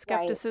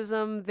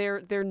skepticism.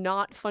 Right. They're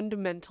not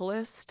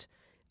fundamentalist.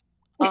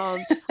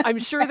 I'm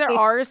sure there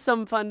are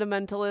some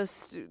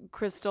fundamentalist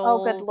crystal.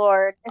 Oh, good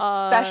Lord.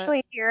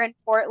 Especially here in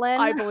Portland.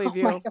 I believe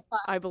you.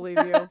 I believe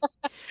you.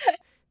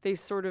 They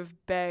sort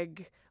of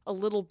beg a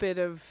little bit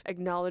of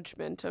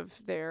acknowledgement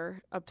of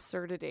their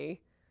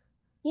absurdity.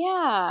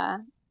 Yeah.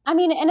 I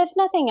mean, and if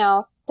nothing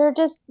else,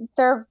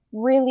 they're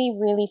really,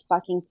 really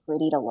fucking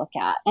pretty to look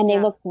at. And they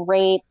look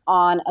great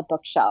on a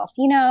bookshelf,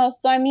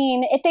 So, I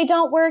mean, if they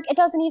don't work, it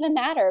doesn't even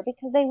matter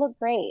because they look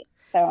great.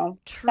 So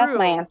that's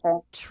my answer.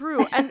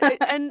 True.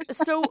 And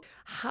so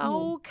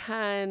how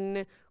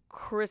can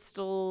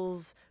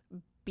crystals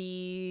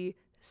be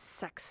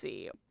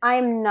sexy?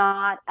 I'm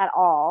not at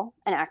all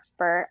an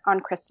expert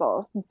on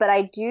crystals, but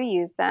I do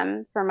use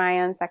them for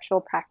my own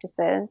sexual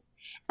practices.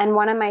 And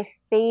one of my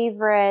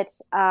favorite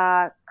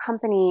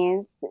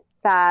companies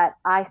that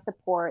I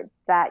support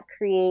that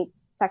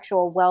creates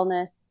sexual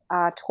wellness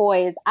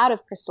toys out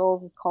of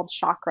crystals is called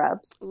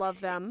Chakrubs. Love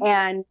them.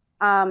 And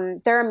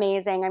they're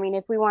amazing. I mean,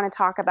 if we want to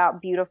talk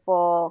about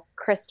beautiful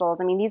crystals,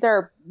 I mean, these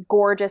are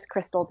gorgeous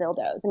crystal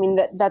dildos. I mean,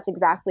 that's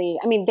exactly,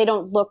 I mean, they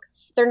don't look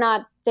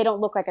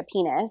like a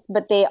penis,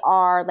 but they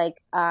are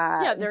like,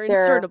 they're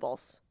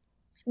insertables.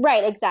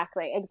 Right.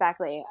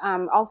 Exactly.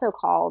 Also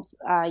called,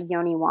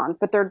 yoni wands,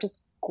 but they're just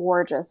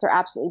gorgeous. They're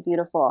absolutely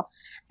beautiful.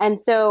 And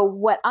so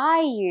what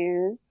I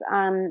use,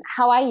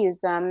 how I use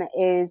them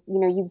is,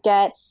 you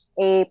get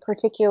a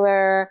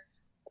particular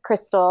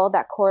crystal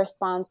that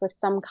corresponds with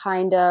some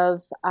kind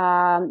of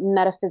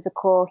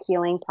metaphysical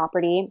healing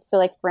property. So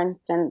like, for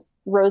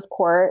instance, rose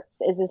quartz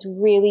is this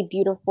really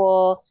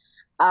beautiful,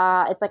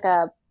 it's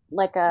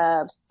like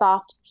a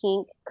soft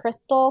pink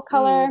crystal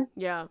color.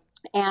 Yeah.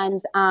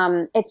 And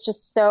it's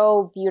just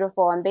so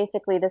beautiful. And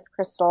basically this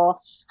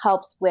crystal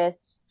helps with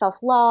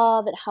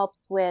self-love. It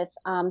helps with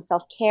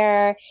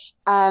self-care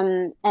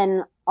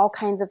and all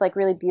kinds of like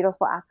really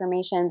beautiful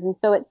affirmations. And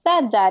so it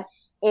said that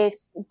if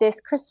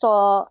this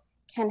crystal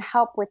can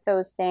help with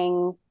those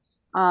things,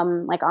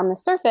 like on the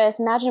surface,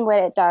 imagine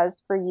what it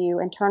does for you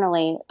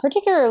internally,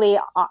 particularly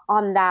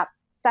on that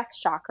sex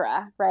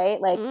chakra,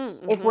 right? Like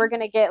if we're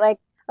going to get like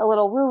a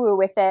little woo-woo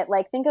with it,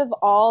 like think of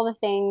all the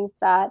things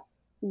that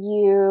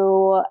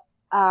you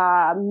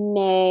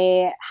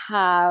may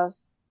have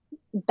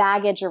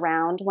baggage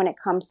around when it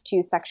comes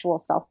to sexual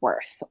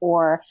self-worth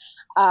or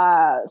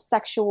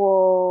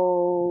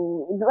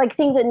sexual, like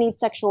things that need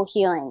sexual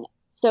healing.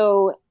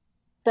 So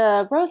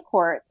the rose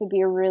quartz would be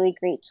a really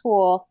great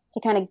tool to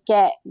kind of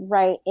get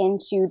right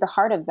into the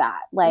heart of that.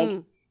 Like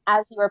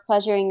as you are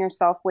pleasuring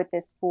yourself with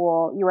this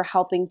tool, you are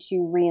helping to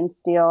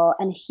reinstill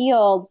and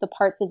heal the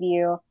parts of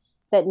you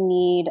that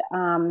need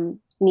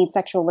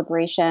sexual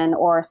liberation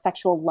or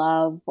sexual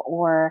love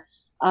or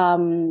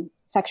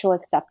sexual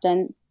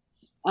acceptance.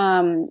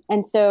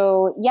 And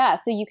so,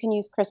 so you can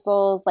use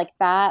crystals like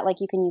that.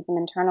 Like you can use them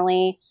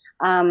internally.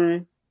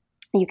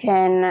 You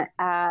can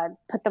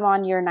put them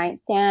on your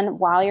nightstand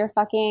while you're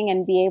fucking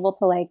and be able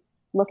to like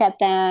look at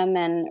them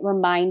and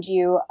remind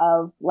you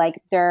of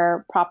like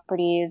their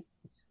properties.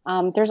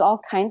 There's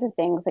all kinds of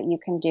things that you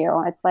can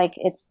do. It's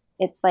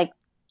like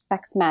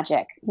sex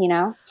magic,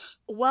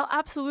 Well,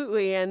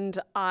 absolutely. And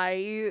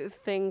I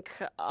think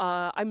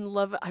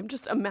I'm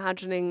just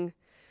imagining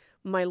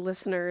my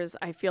listeners.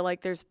 I feel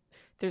like there's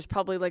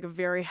probably like a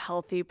very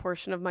healthy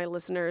portion of my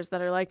listeners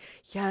that are like,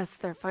 yes,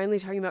 they're finally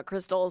talking about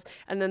crystals.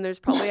 And then there's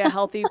probably a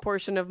healthy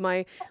portion of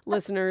my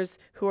listeners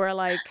who are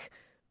like,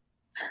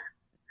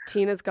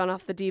 Tina's gone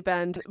off the deep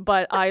end.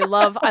 But I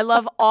love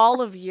all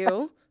of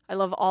you. I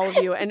love all of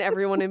you and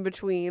everyone in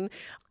between.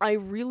 I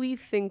really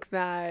think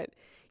that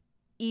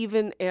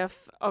even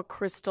if a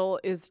crystal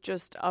is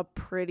just a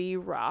pretty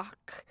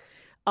rock,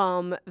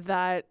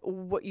 that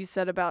what you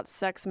said about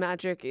sex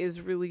magic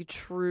is really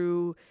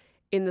true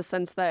in the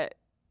sense that,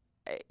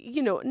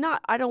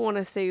 I don't want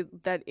to say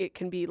that it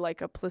can be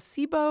like a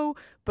placebo,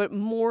 but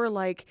more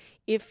like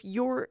if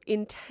your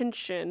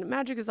intention,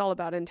 magic is all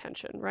about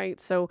intention, right?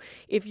 So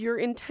if your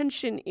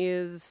intention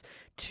is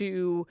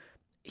to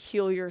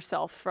heal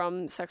yourself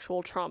from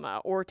sexual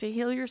trauma or to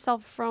heal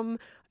yourself from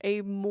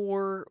a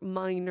more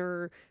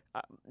minor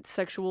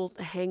sexual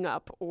hang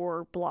up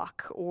or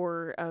block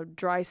or a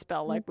dry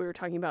spell, like we were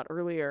talking about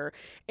earlier,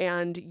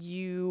 and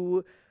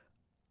you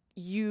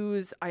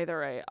use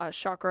either a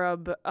chakra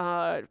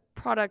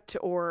product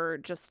or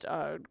just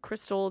a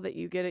crystal that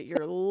you get at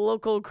your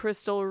local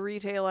crystal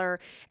retailer,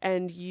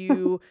 and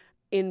you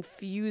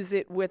infuse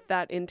it with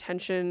that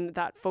intention,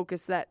 that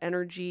focus, that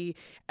energy,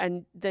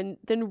 and then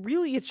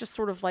really it's just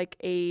sort of like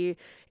a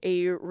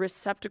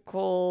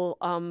receptacle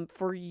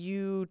for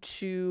you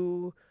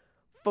to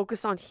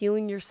focus on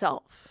healing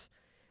yourself.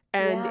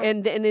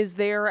 And is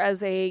there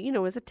as a,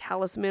 as a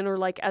talisman or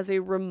like as a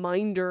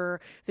reminder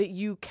that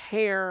you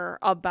care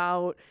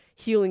about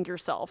healing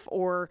yourself,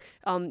 or,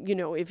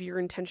 if your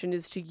intention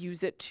is to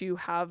use it to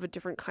have a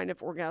different kind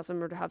of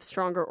orgasm or to have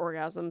stronger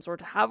orgasms or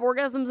to have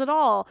orgasms at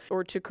all,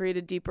 or to create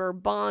a deeper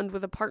bond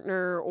with a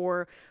partner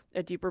or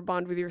a deeper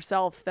bond with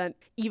yourself, that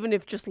even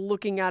if just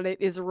looking at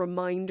it is a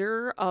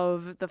reminder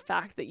of the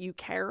fact that you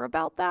care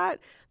about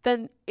that,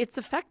 then it's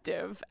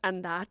effective,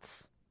 and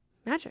that's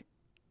magic.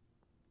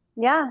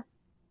 Yeah.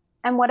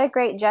 And what a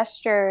great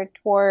gesture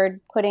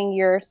toward putting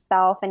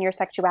yourself and your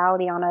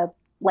sexuality on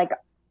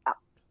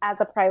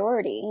as a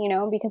priority,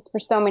 because for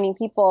so many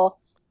people,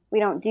 we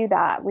don't do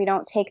that. We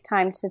don't take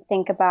time to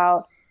think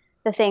about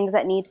the things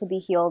that need to be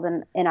healed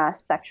in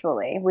us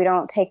sexually. We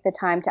don't take the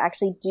time to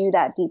actually do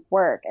that deep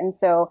work. And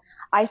so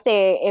I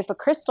say, if a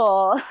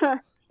crystal,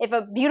 if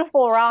a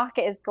beautiful rock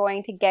is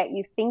going to get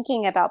you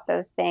thinking about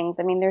those things,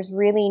 I mean, there's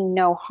really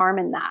no harm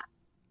in that.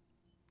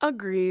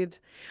 Agreed.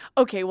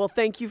 Okay, well,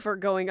 thank you for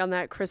going on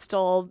that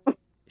crystal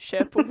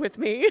ship with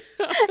me.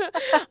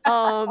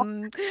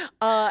 And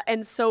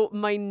so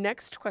my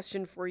next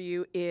question for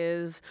you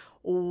is,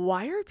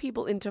 why are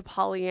people into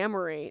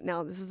polyamory?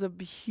 Now, this is a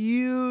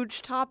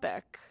huge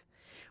topic,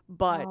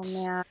 but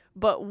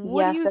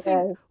what do you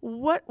think?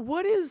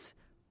 What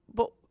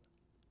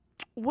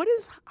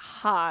is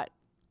hot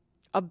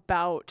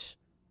about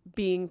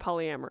being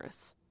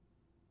polyamorous?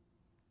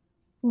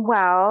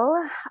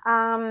 Well,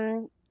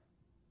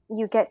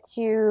 you get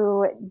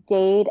to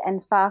date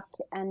and fuck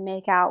and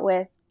make out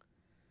with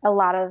a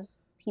lot of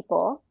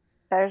people.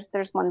 There's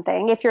one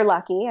thing, if you're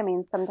lucky. I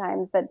mean,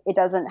 sometimes that it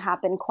doesn't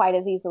happen quite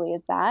as easily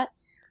as that.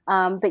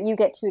 But you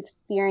get to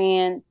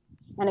experience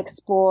and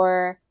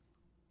explore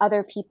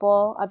other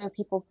people, other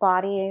people's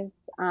bodies,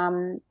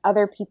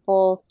 other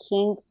people's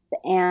kinks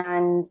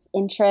and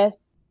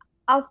interests.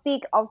 I'll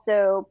speak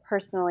also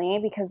personally,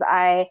 because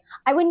I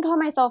wouldn't call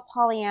myself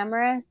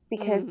polyamorous,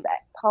 because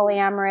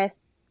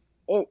polyamorous,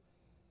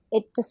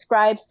 it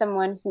describes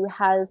someone who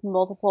has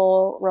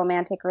multiple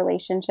romantic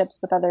relationships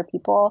with other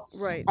people.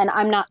 Right. And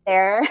I'm not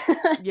there.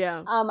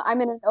 Yeah.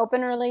 I'm in an open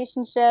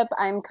relationship.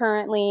 I'm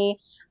currently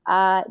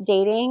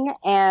dating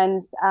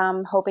and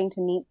hoping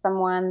to meet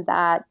someone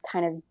that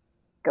kind of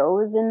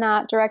goes in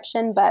that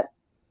direction. But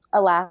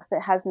alas, it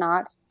has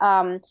not.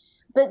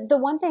 But the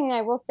one thing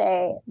I will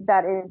say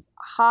that is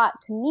hot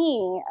to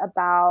me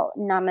about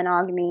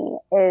non-monogamy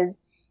is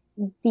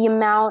the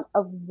amount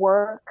of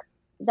work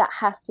that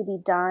has to be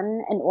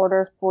done in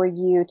order for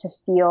you to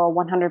feel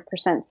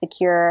 100%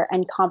 secure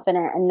and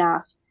confident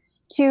enough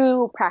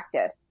to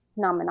practice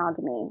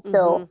non-monogamy. Mm-hmm.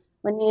 So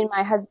when me and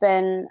my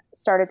husband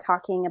started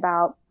talking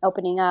about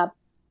opening up,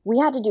 we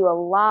had to do a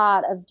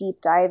lot of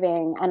deep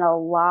diving and a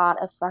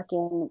lot of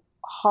fucking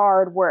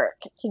hard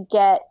work to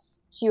get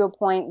to a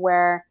point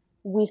where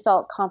we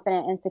felt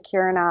confident and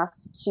secure enough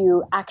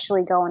to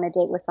actually go on a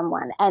date with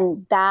someone.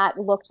 And that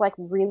looked like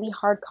really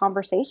hard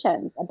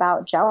conversations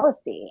about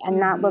jealousy.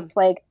 And that looked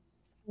like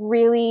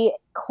really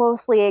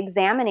closely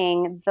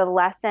examining the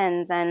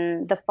lessons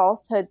and the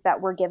falsehoods that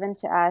were given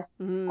to us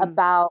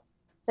about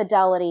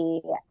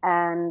fidelity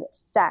and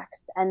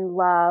sex and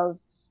love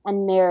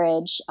and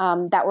marriage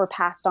that were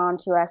passed on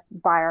to us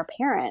by our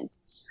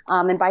parents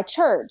and by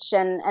church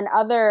and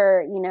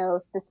other,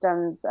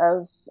 systems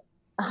of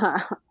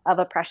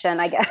oppression,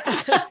 I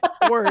guess.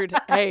 Word.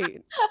 Hey,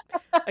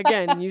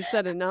 again, you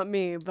said it, not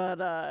me, but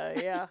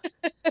yeah.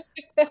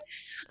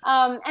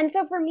 And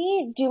so for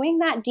me, doing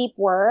that deep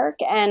work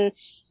and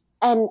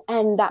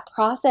that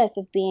process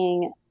of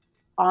being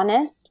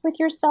honest with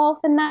yourself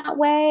in that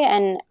way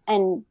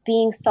and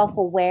being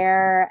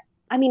self-aware,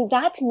 I mean,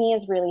 that to me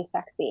is really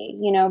sexy,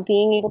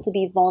 being able to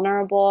be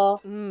vulnerable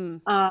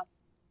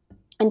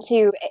and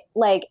to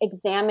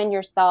examine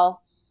yourself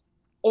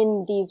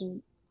in these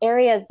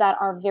areas that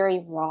are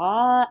very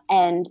raw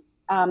and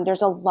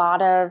there's a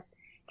lot of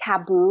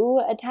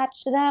taboo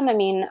attached to them. I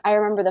mean, I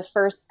remember the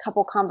first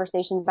couple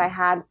conversations I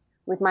had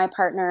with my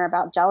partner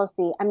about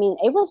jealousy. I mean,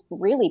 it was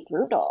really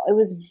brutal. It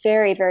was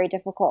very, very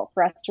difficult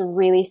for us to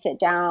really sit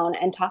down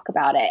and talk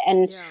about it.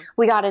 And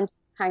we got into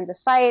kinds of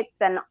fights,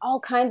 and all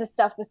kinds of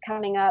stuff was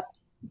coming up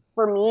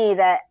for me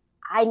that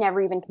I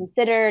never even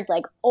considered,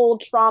 like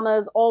old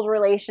traumas, old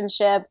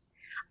relationships.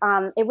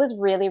 It was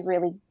really,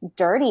 really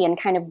dirty and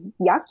kind of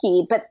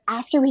yucky. But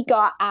after we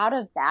got out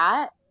of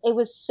that, it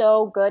was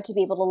so good to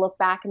be able to look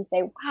back and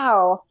say,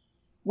 wow,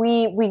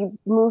 we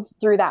moved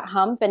through that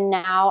hump, and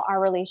now our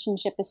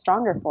relationship is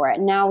stronger for it.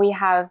 Now we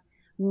have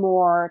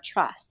more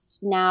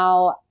trust.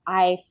 Now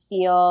I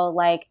feel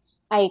like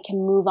I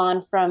can move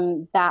on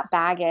from that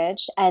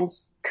baggage and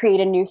create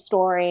a new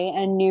story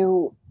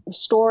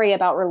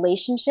about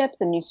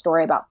relationships, a new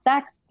story about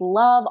sex,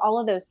 love, all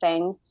of those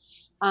things.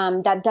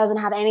 That doesn't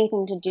have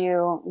anything to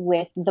do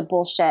with the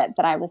bullshit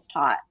that I was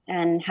taught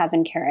and have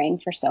been carrying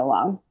for so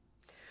long.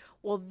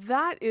 Well,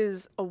 that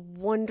is a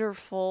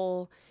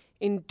wonderful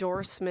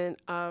endorsement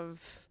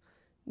of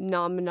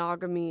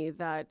non-monogamy,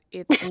 that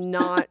it's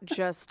not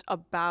just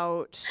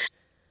about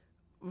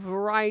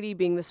variety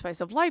being the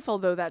spice of life,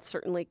 although that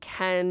certainly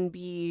can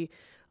be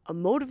a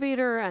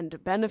motivator and a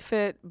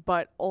benefit,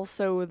 but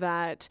also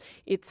that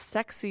it's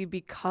sexy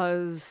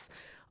because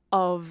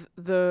of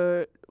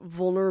the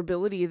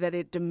vulnerability that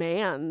it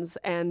demands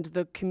and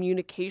the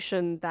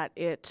communication that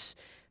it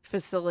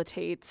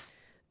facilitates,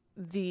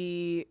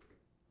 the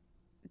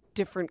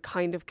different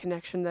kind of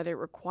connection that it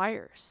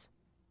requires.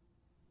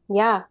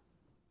 Yeah.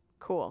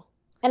 Cool.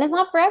 And it's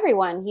not for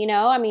everyone, you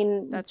know? I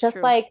mean, That's just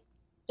true. like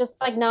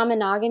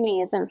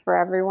non-monogamy isn't for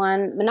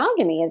everyone,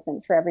 monogamy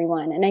isn't for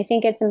everyone. And I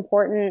think it's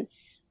important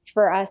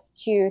for us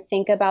to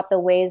think about the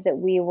ways that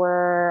we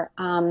were,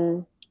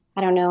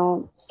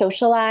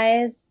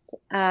 socialized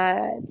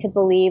to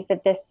believe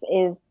that this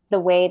is the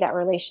way that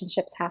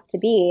relationships have to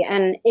be.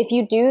 And if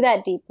you do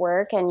that deep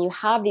work and you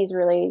have these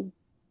really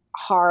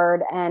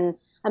hard and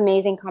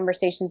amazing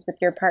conversations with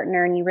your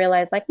partner, and you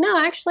realize, like,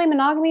 no, actually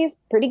monogamy is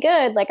pretty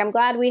good. Like, I'm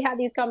glad we had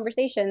these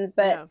conversations,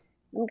 but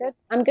yeah.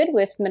 I'm good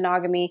with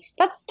monogamy.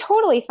 That's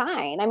totally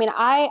fine. I mean,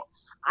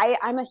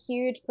 I'm a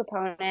huge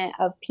proponent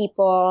of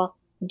people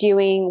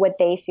doing what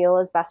they feel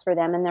is best for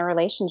them in their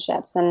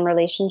relationships, and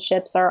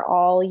relationships are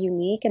all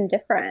unique and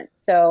different.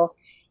 So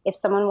if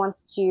someone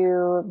wants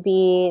to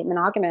be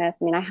monogamous,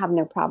 I mean, I have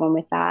no problem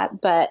with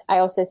that. But I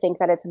also think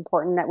that it's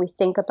important that we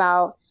think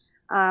about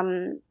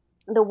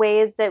the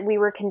ways that we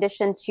were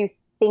conditioned to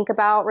think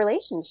about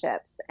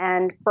relationships.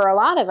 And for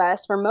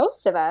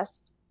most of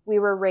us, we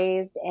were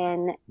raised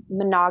in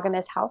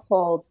monogamous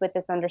households with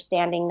this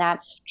understanding that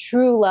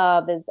true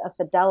love is a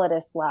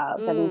fidelitous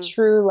love, and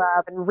true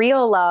love and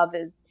real love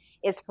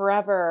is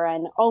forever,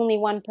 and only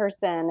one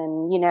person.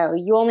 And, you know,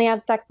 you only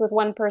have sex with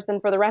one person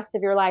for the rest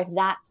of your life.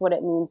 That's what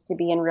it means to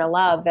be in real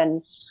love.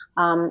 And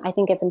I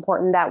think it's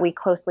important that we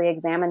closely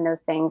examine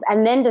those things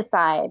and then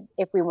decide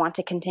if we want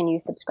to continue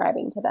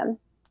subscribing to them.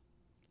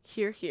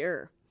 Hear,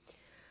 hear.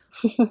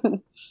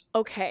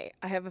 Okay,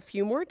 I have a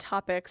few more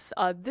topics.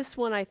 This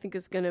one I think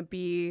is going to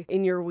be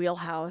in your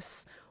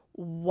wheelhouse.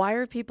 Why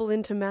are people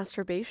into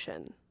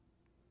masturbation?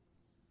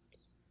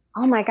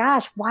 Oh my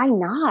gosh, why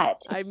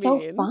not? It's so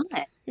fun.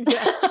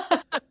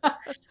 Yeah.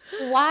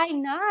 Why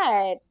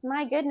not?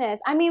 My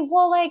goodness. I mean,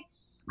 well, like,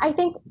 I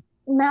think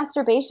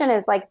masturbation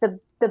is like the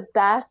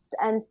best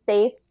and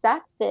safe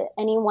sex that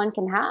anyone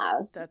can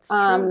have. That's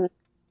true.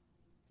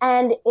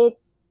 And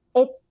it's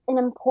an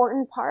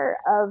important part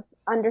of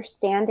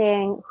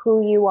understanding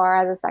who you are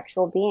as a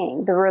sexual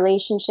being, the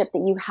relationship that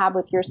you have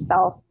with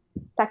yourself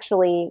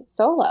sexually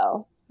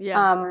solo.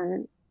 Yeah.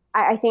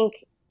 I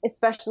think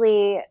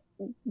especially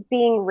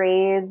being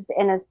raised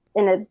in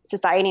a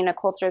society and a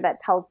culture that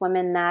tells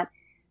women that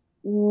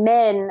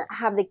men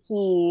have the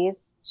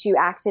keys to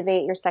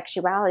activate your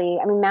sexuality.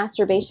 I mean,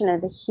 masturbation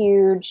is a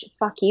huge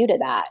fuck you to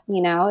that,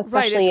 you know,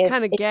 especially right. It's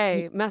kind of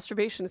gay.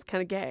 Masturbation is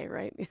kind of gay,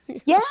 right?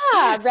 Yeah.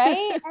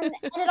 Right. And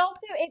it also,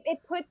 it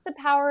puts the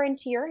power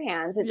into your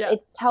hands.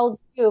 It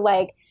tells you,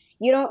 like,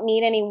 you don't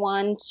need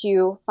anyone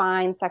to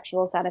find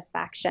sexual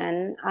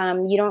satisfaction.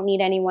 You don't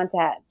need anyone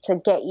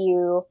to get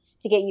you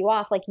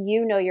off. Like,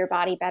 you know your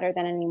body better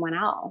than anyone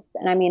else.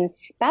 And I mean,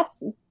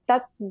 that's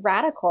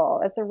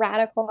radical. It's a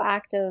radical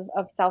act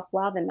of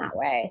self-love in that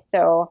way.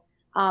 So,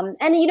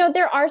 and you know,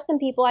 there are some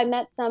people, I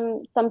met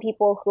some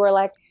people who are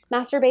like,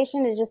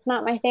 masturbation is just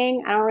not my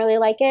thing. I don't really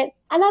like it.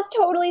 And that's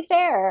totally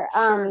fair.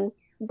 Sure.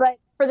 But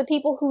for the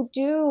people who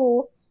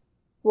do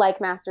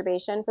like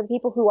masturbation, for the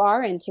people who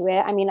are into it,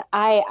 I mean,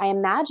 I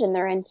imagine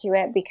they're into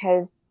it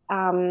because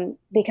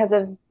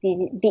of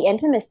the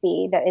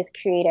intimacy that is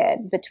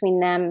created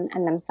between them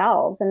and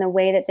themselves, and the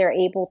way that they're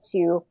able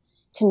to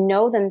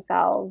know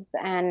themselves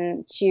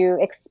and to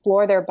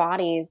explore their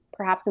bodies,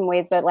 perhaps in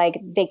ways that, like,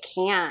 they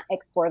can't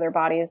explore their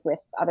bodies with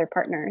other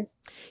partners.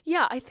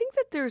 Yeah, I think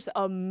that there's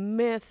a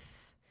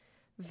myth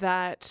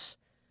that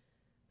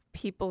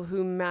people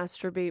who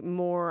masturbate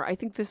more, I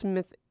think this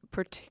myth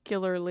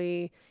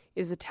particularly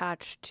is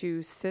attached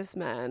to cis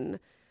men,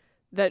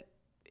 that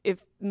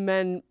if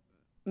men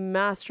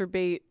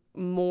masturbate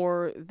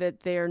more,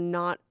 that they're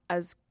not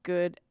as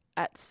good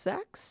at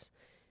sex.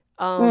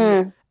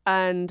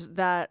 And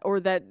that, or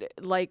that,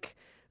 like,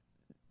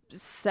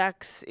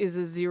 sex is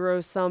a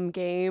zero-sum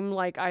game.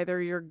 Like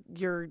either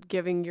you're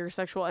giving your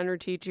sexual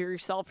energy to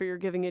yourself or you're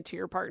giving it to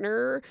your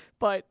partner,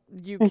 but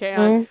you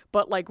can't.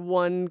 But like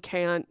one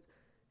can't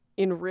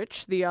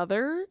enrich the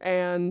other,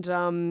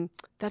 and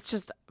that's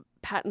just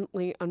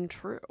patently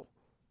untrue.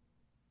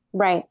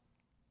 Right.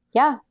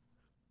 Yeah.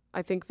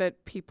 I think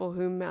that people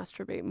who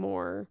masturbate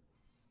more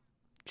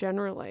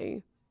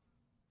generally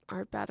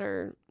are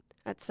better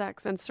at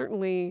sex, and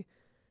certainly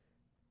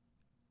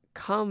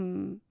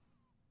come,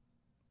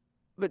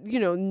 but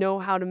know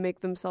how to make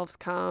themselves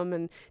come,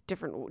 and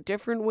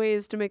different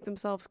ways to make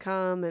themselves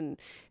come, and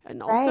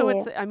also Right.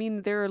 it's, I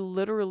mean, they're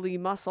literally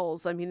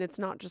muscles. I mean, it's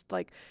not just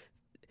like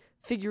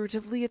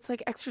figuratively, it's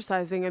like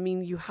exercising. I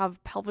mean, you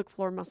have pelvic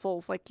floor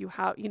muscles, like you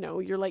have,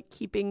 you're like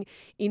keeping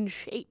in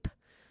shape.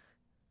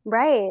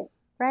 Right.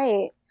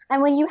 Right.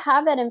 And when you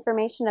have that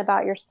information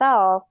about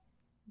yourself,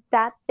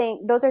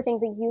 those are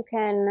things that you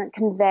can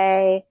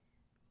convey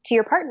to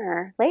your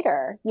partner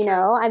later,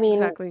 I mean,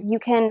 Exactly. you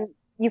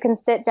can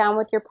sit down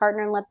with your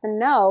partner and let them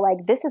know,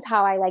 like, this is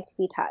how I like to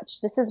be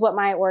touched. This is what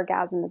my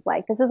orgasm is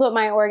like. This is what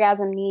my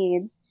orgasm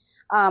needs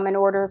in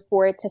order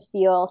for it to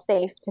feel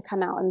safe to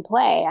come out and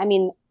play. I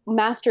mean,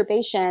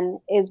 masturbation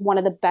is one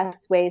of the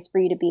best ways for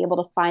you to be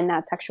able to find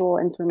that sexual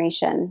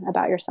information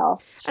about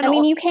yourself. And I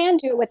mean, you can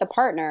do it with a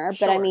partner,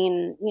 but I Sure.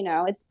 mean,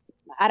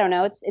 I don't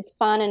know, it's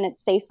fun and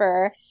it's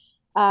safer.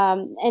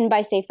 And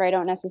by safer, I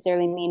don't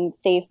necessarily mean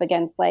safe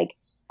against like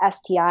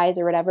STIs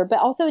or whatever, but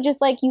also just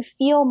like you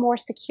feel more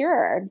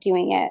secure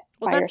doing it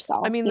by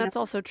yourself. I mean, that's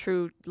also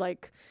true.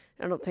 Like,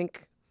 I don't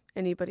think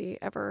anybody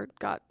ever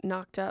got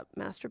knocked up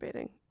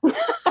masturbating.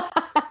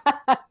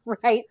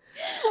 Right.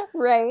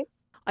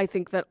 I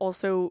think that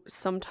also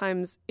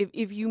sometimes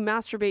if you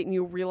masturbate and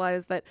you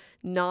realize that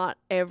not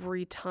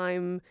every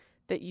time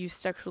that you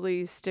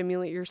sexually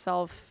stimulate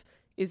yourself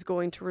is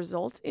going to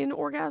result in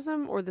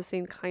orgasm or the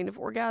same kind of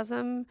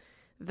orgasm,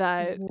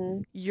 that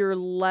you're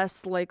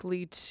less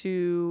likely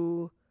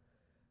to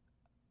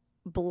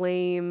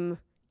blame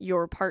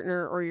your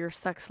partner or your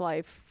sex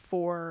life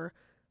for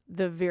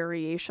the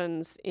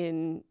variations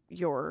in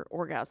your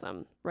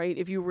orgasm, right?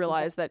 If you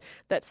realize that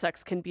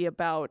sex can be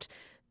about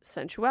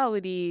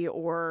sensuality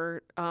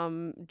or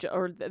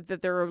that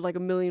there are like a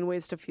million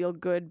ways to feel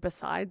good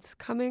besides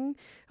coming,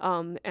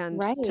 and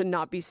to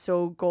not be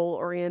so goal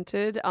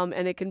oriented,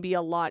 and it can be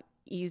a lot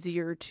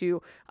easier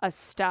to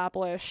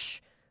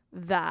establish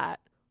that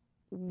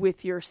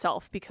with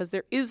yourself because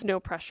there is no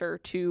pressure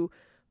to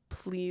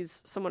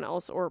please someone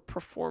else or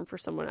perform for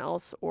someone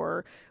else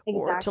or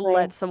to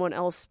let someone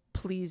else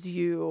please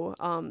you.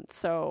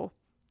 So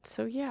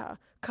yeah,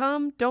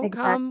 come, don't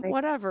come,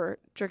 whatever.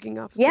 Jerking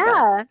off is the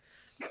best.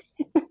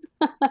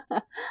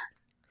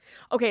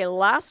 Okay,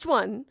 last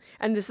one,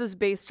 and this is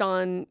based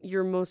on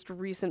your most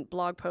recent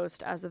blog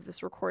post as of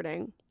this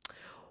recording.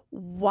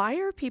 Why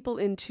are people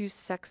into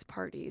sex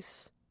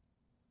parties?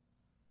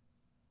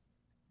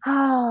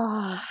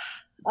 Oh,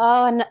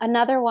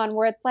 another one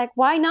where it's like,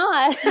 why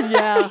not?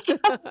 Yeah.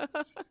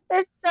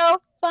 They're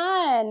so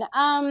fun.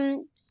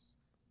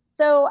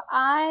 So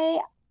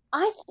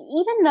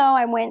even though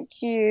I went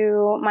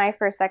to my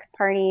first sex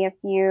party a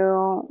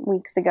few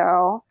weeks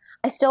ago,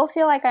 I still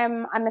feel like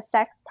I'm a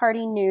sex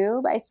party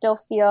noob. I still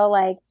feel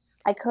like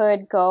I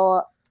could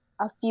go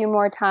a few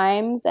more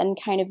times and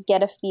kind of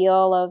get a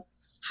feel of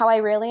how I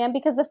really am,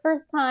 because the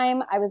first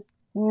time I was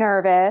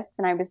nervous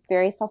and I was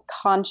very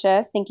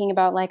self-conscious, thinking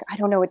about like, I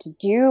don't know what to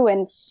do,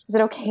 and is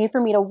it okay for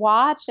me to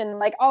watch, and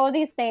like all of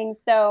these things.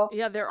 So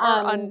yeah, there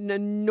are an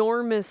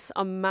enormous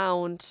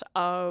amount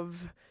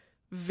of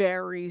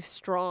very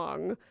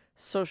strong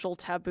social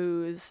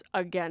taboos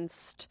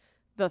against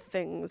the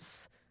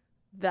things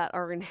that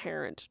are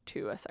inherent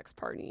to a sex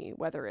party,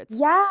 whether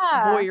it's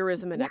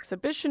voyeurism and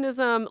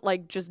exhibitionism,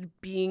 like just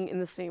being in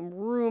the same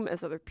room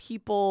as other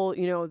people,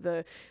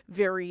 the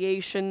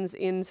variations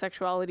in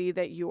sexuality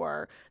that you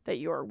are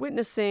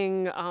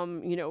witnessing,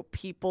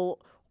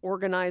 people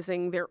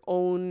organizing their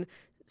own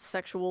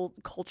sexual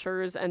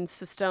cultures and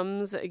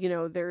systems.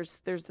 There's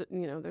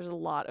a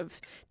lot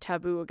of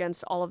taboo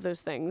against all of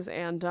those things.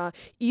 And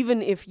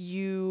even if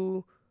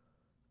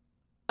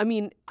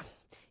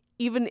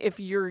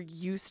you're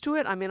used to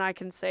it, I mean, I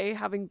can say,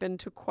 having been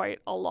to quite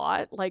a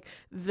lot, like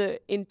the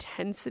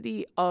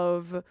intensity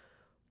of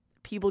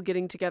people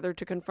getting together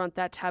to confront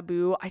that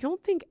taboo, I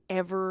don't think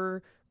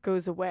ever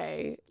goes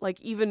away. Like,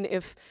 even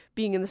if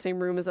being in the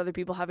same room as other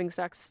people having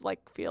sex,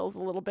 like, feels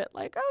a little bit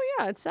like, oh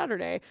yeah, it's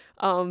Saturday,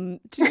 to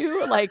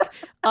you, like,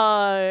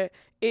 that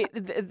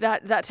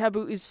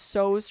taboo is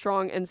so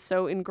strong and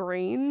so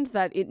ingrained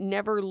that it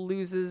never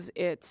loses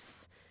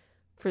its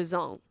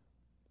frisson.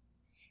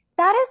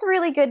 That is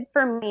really good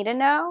for me to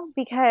know,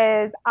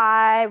 because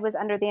I was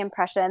under the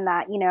impression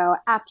that,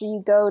 after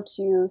you go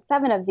to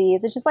 7 of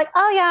these, it's just like,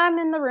 oh yeah, I'm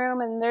in the room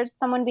and there's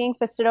someone being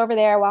fisted over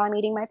there while I'm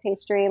eating my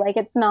pastry. Like,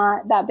 it's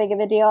not that big of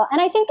a deal. And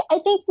I think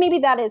maybe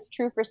that is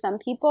true for some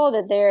people,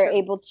 that they're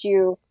able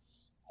to,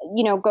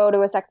 go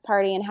to a sex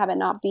party and have it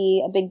not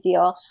be a big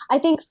deal. I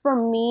think for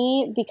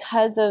me,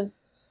 because of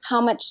how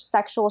much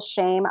sexual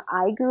shame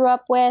I grew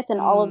up with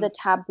and all of the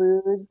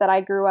taboos that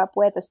I grew up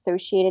with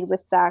associated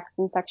with sex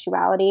and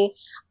sexuality,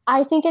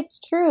 I think it's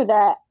true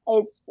that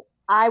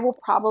I will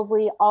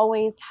probably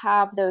always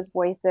have those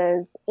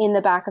voices in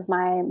the back of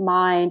my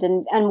mind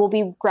and will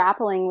be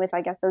grappling with, I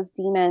guess, those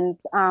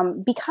demons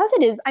because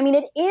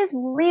it is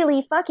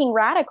really fucking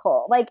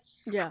radical. Like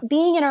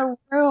being in a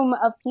room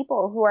of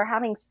people who are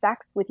having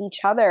sex with each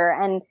other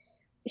and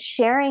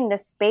sharing the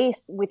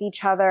space with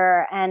each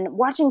other and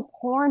watching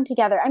porn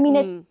together. I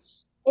mean,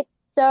 it's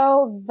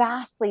so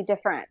vastly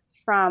different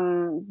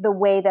from the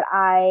way that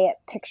I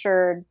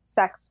pictured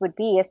sex would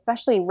be,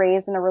 especially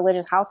raised in a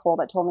religious household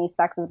that told me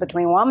sex is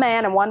between one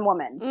man and one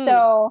woman. But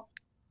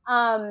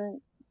I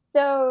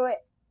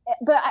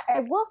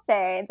will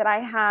say that I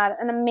had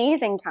an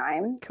amazing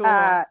time.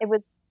 Cool. It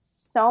was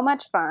so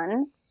much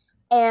fun.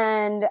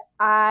 And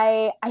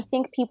I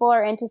think people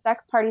are into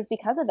sex parties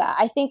because of that.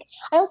 I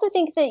also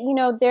think that, you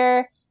know,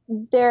 there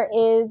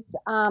is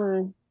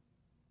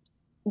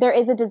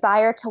a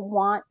desire to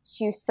want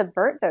to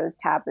subvert those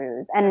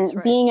taboos.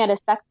 And being at a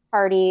sex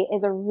party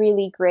is a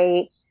really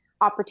great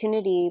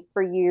opportunity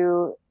for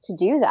you to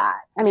do that.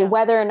 I mean,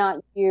 whether or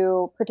not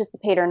you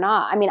participate or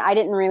not. I mean, I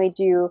didn't really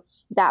do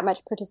that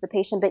much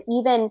participation, but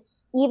even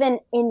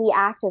in the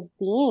act of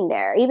being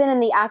there, even in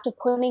the act of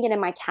putting it in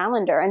my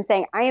calendar and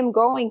saying, I am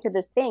going to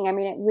this thing. I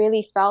mean, it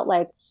really felt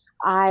like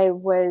I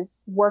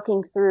was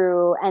working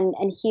through and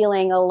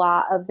healing a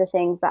lot of the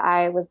things that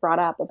I was brought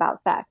up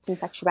about sex and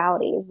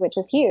sexuality, which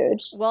is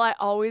huge. Well, I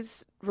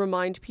always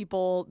remind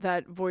people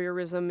that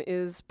voyeurism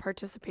is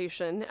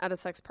participation at a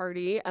sex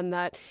party and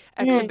that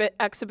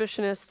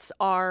exhibitionists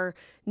are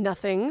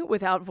nothing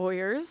without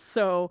voyeurs.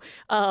 So,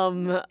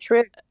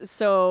 true.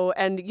 So,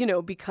 and, you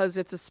know, because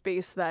it's a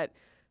space that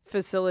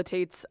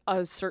facilitates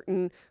a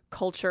certain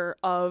culture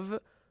of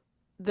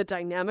the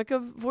dynamic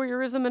of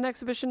voyeurism and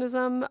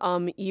exhibitionism,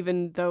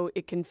 even though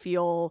it can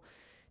feel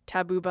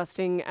taboo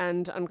busting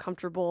and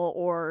uncomfortable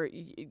or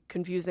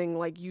confusing.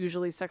 Like,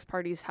 usually sex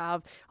parties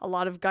have a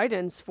lot of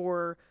guidance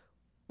for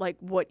like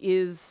what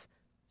is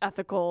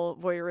ethical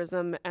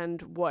voyeurism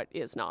and what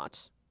is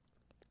not.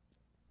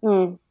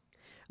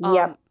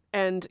 Yeah.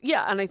 And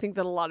I think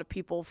that a lot of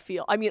people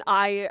feel, I mean,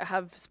 I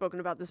have spoken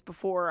about this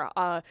before.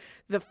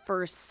 The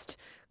first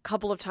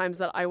couple of times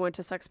that I went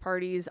to sex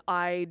parties,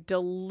 I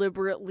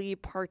deliberately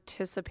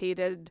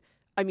participated.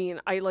 I mean,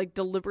 I like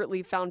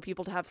deliberately found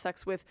people to have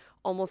sex with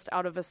almost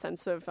out of a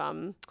sense of,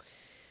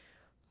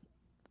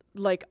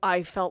 like,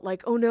 I felt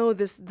like, oh no,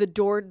 this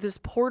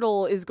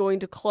portal is going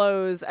to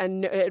close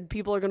and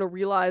people are going to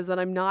realize that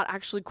I'm not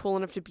actually cool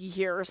enough to be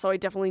here. So I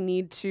definitely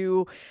need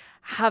to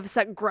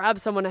grab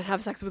someone and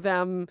have sex with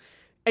them.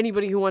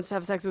 Anybody who wants to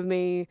have sex with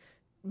me,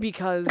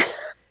 because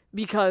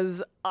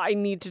I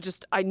need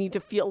to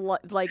feel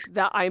like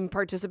that I'm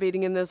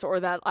participating in this, or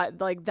that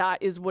that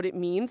is what it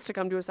means to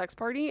come to a sex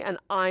party. And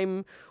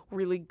I'm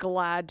really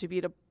glad to be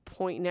at a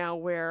point now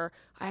where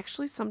I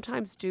actually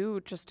sometimes do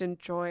just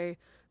enjoy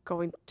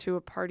going to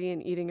a party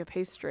and eating a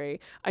pastry.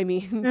 I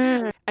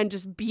mean, and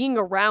just being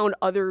around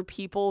other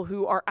people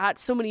who are at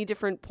so many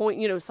different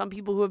points, you know, some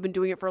people who have been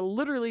doing it for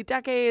literally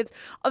decades,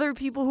 other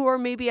people who are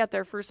maybe at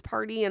their first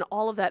party, and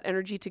all of that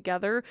energy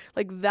together.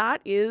 Like,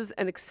 that is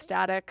an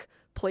ecstatic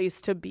place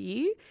to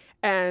be.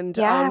 And,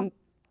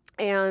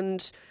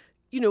 and,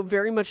 you know,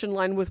 very much in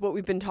line with what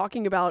we've been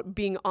talking about,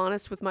 being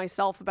honest with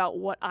myself about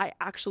what I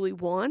actually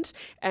want.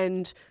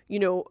 And, you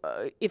know,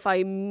 if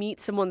I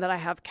meet someone that I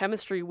have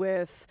chemistry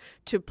with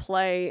to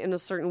play in a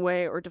certain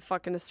way or to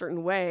fuck in a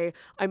certain way,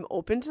 I'm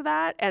open to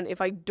that. And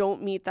if I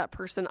don't meet that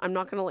person, I'm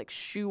not going to like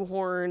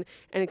shoehorn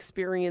an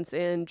experience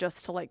in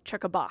just to like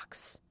check a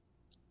box.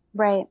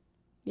 Right.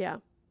 Yeah.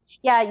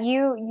 Yeah.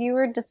 You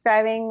were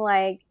describing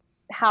like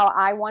how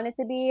I wanted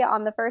to be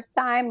on the first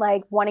time,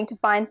 like wanting to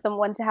find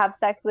someone to have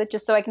sex with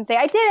just so I can say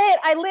I did it.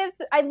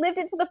 I lived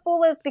it to the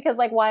fullest, because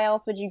like, why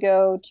else would you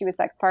go to a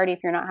sex party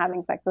if you're not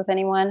having sex with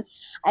anyone?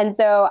 And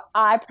so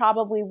I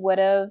probably would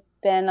have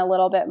been a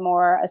little bit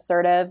more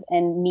assertive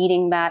in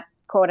meeting that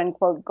quote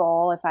unquote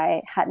goal if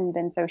I hadn't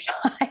been so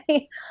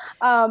shy.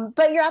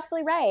 But you're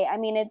absolutely right. I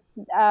mean, it's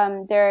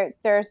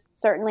there's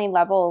certainly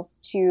levels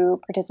to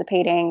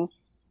participating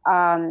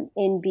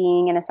in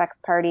being in a sex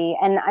party.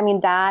 And I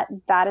mean, that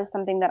is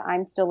something that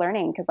I'm still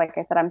learning, because like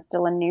I said, I'm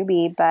still a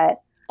newbie,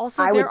 but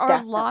also there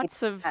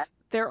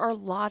are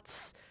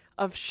lots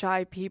of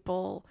shy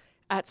people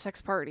at sex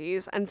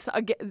parties. And so,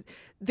 again,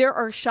 there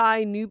are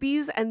shy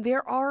newbies and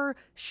there are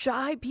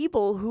shy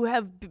people who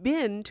have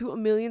been to a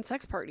million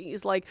sex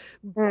parties. Like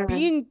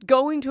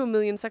going to a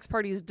million sex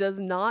parties does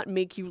not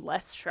make you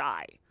less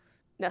shy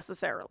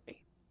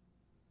necessarily.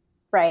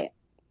 Right.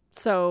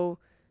 So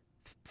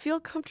feel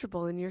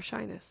comfortable in your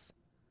shyness.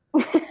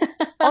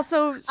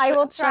 Also, I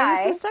will try.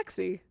 Shyness is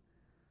sexy.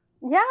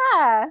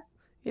 Yeah.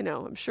 You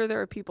know, I'm sure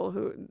there are people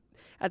who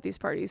at these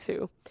parties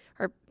who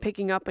are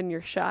picking up on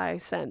your shy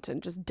scent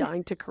and just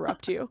dying to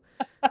corrupt you.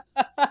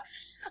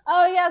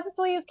 Oh, yes,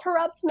 please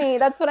corrupt me.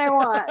 That's what I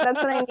want.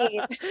 That's what I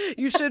need.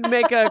 You should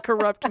make a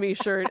corrupt me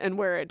shirt and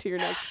wear it to your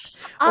next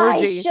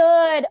orgy. I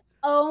should.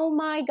 Oh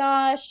my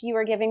gosh, you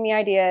are giving me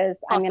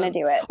ideas. Awesome. I'm going to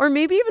do it. Or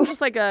maybe even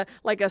just like a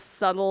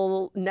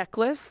subtle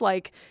necklace,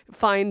 like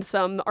find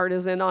some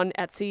artisan on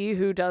Etsy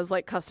who does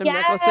like custom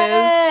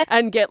necklaces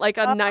and get like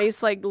a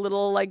nice like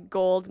little like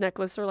gold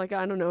necklace or like,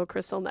 I don't know, a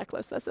crystal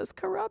necklace that says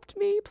corrupt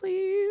me,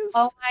 please.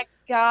 Oh my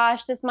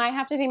gosh, this might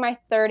have to be my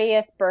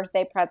 30th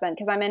birthday present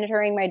because I'm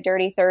entering my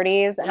dirty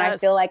 30s and I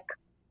feel like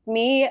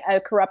a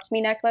corrupt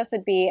me necklace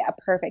would be a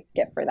perfect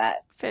gift for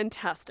that.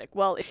 Fantastic.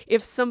 Well,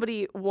 if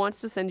somebody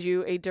wants to send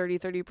you a Dirty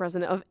 30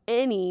 present of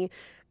any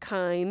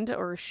kind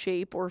or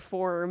shape or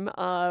form,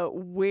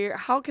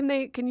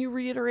 can you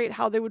reiterate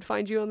how they would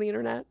find you on the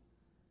internet?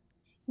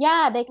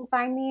 Yeah, they can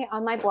find me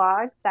on my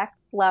blog,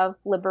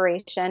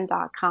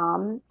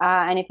 sexloveliberation.com.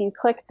 And if you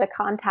click the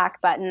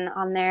contact button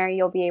on there,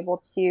 you'll be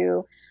able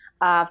to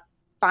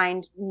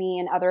find me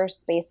in other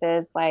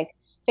spaces like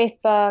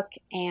Facebook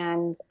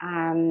and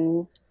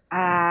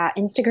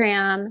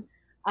Instagram.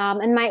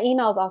 And my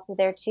email is also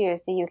there too.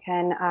 So you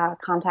can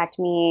contact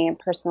me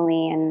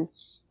personally and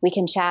we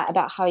can chat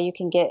about how you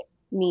can get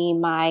me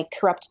my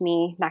corrupt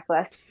me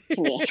necklace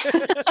to me.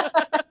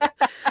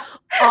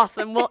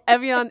 Awesome. Well,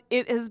 Evian,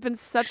 it has been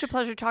such a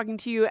pleasure talking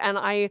to you, and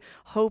I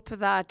hope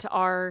that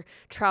our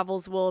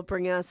travels will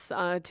bring us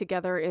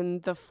together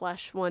in the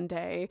flesh one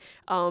day.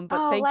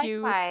 Thank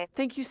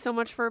you so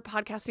much for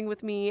podcasting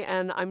with me,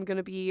 and I'm going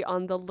to be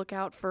on the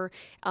lookout for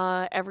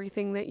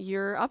everything that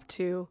you're up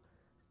to.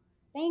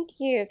 Thank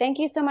you. Thank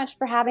you so much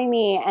for having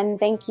me, and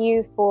thank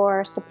you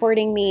for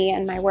supporting me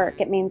and my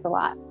work. It means a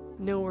lot.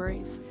 No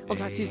worries. I'll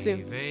talk to you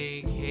soon.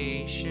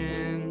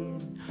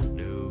 Vacation,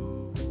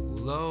 new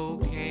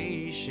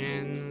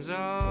locations.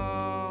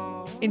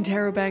 Oh.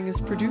 Interrobang is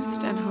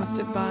produced and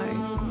hosted by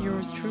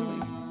yours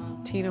truly,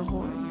 Tina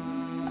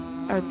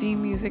Horn. Our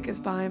theme music is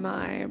by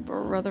my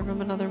brother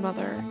from another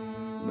mother,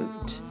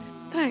 Moot.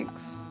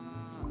 Thanks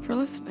for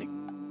listening.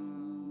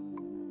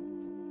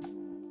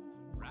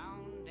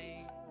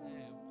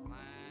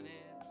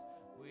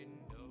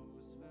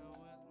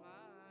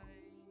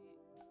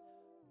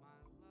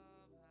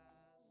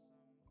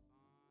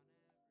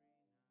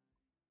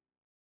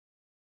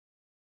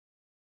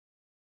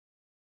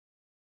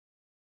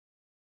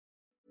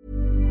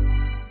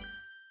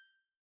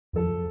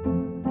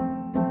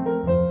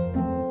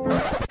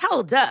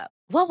 Hold up.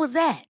 What was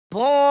that?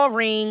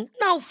 Boring.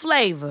 No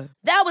flavor.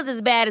 That was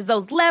as bad as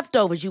those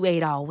leftovers you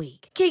ate all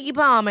week. Keke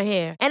Palmer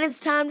here, and it's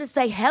time to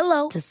say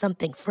hello to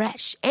something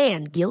fresh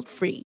and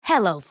guilt-free.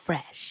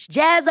 HelloFresh.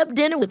 Jazz up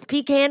dinner with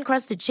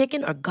pecan-crusted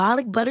chicken or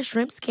garlic butter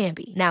shrimp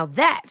scampi. Now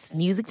that's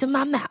music to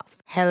my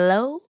mouth.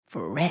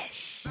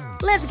 HelloFresh.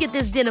 Let's get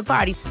this dinner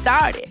party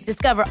started.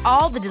 Discover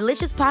all the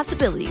delicious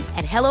possibilities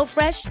at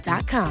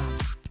HelloFresh.com.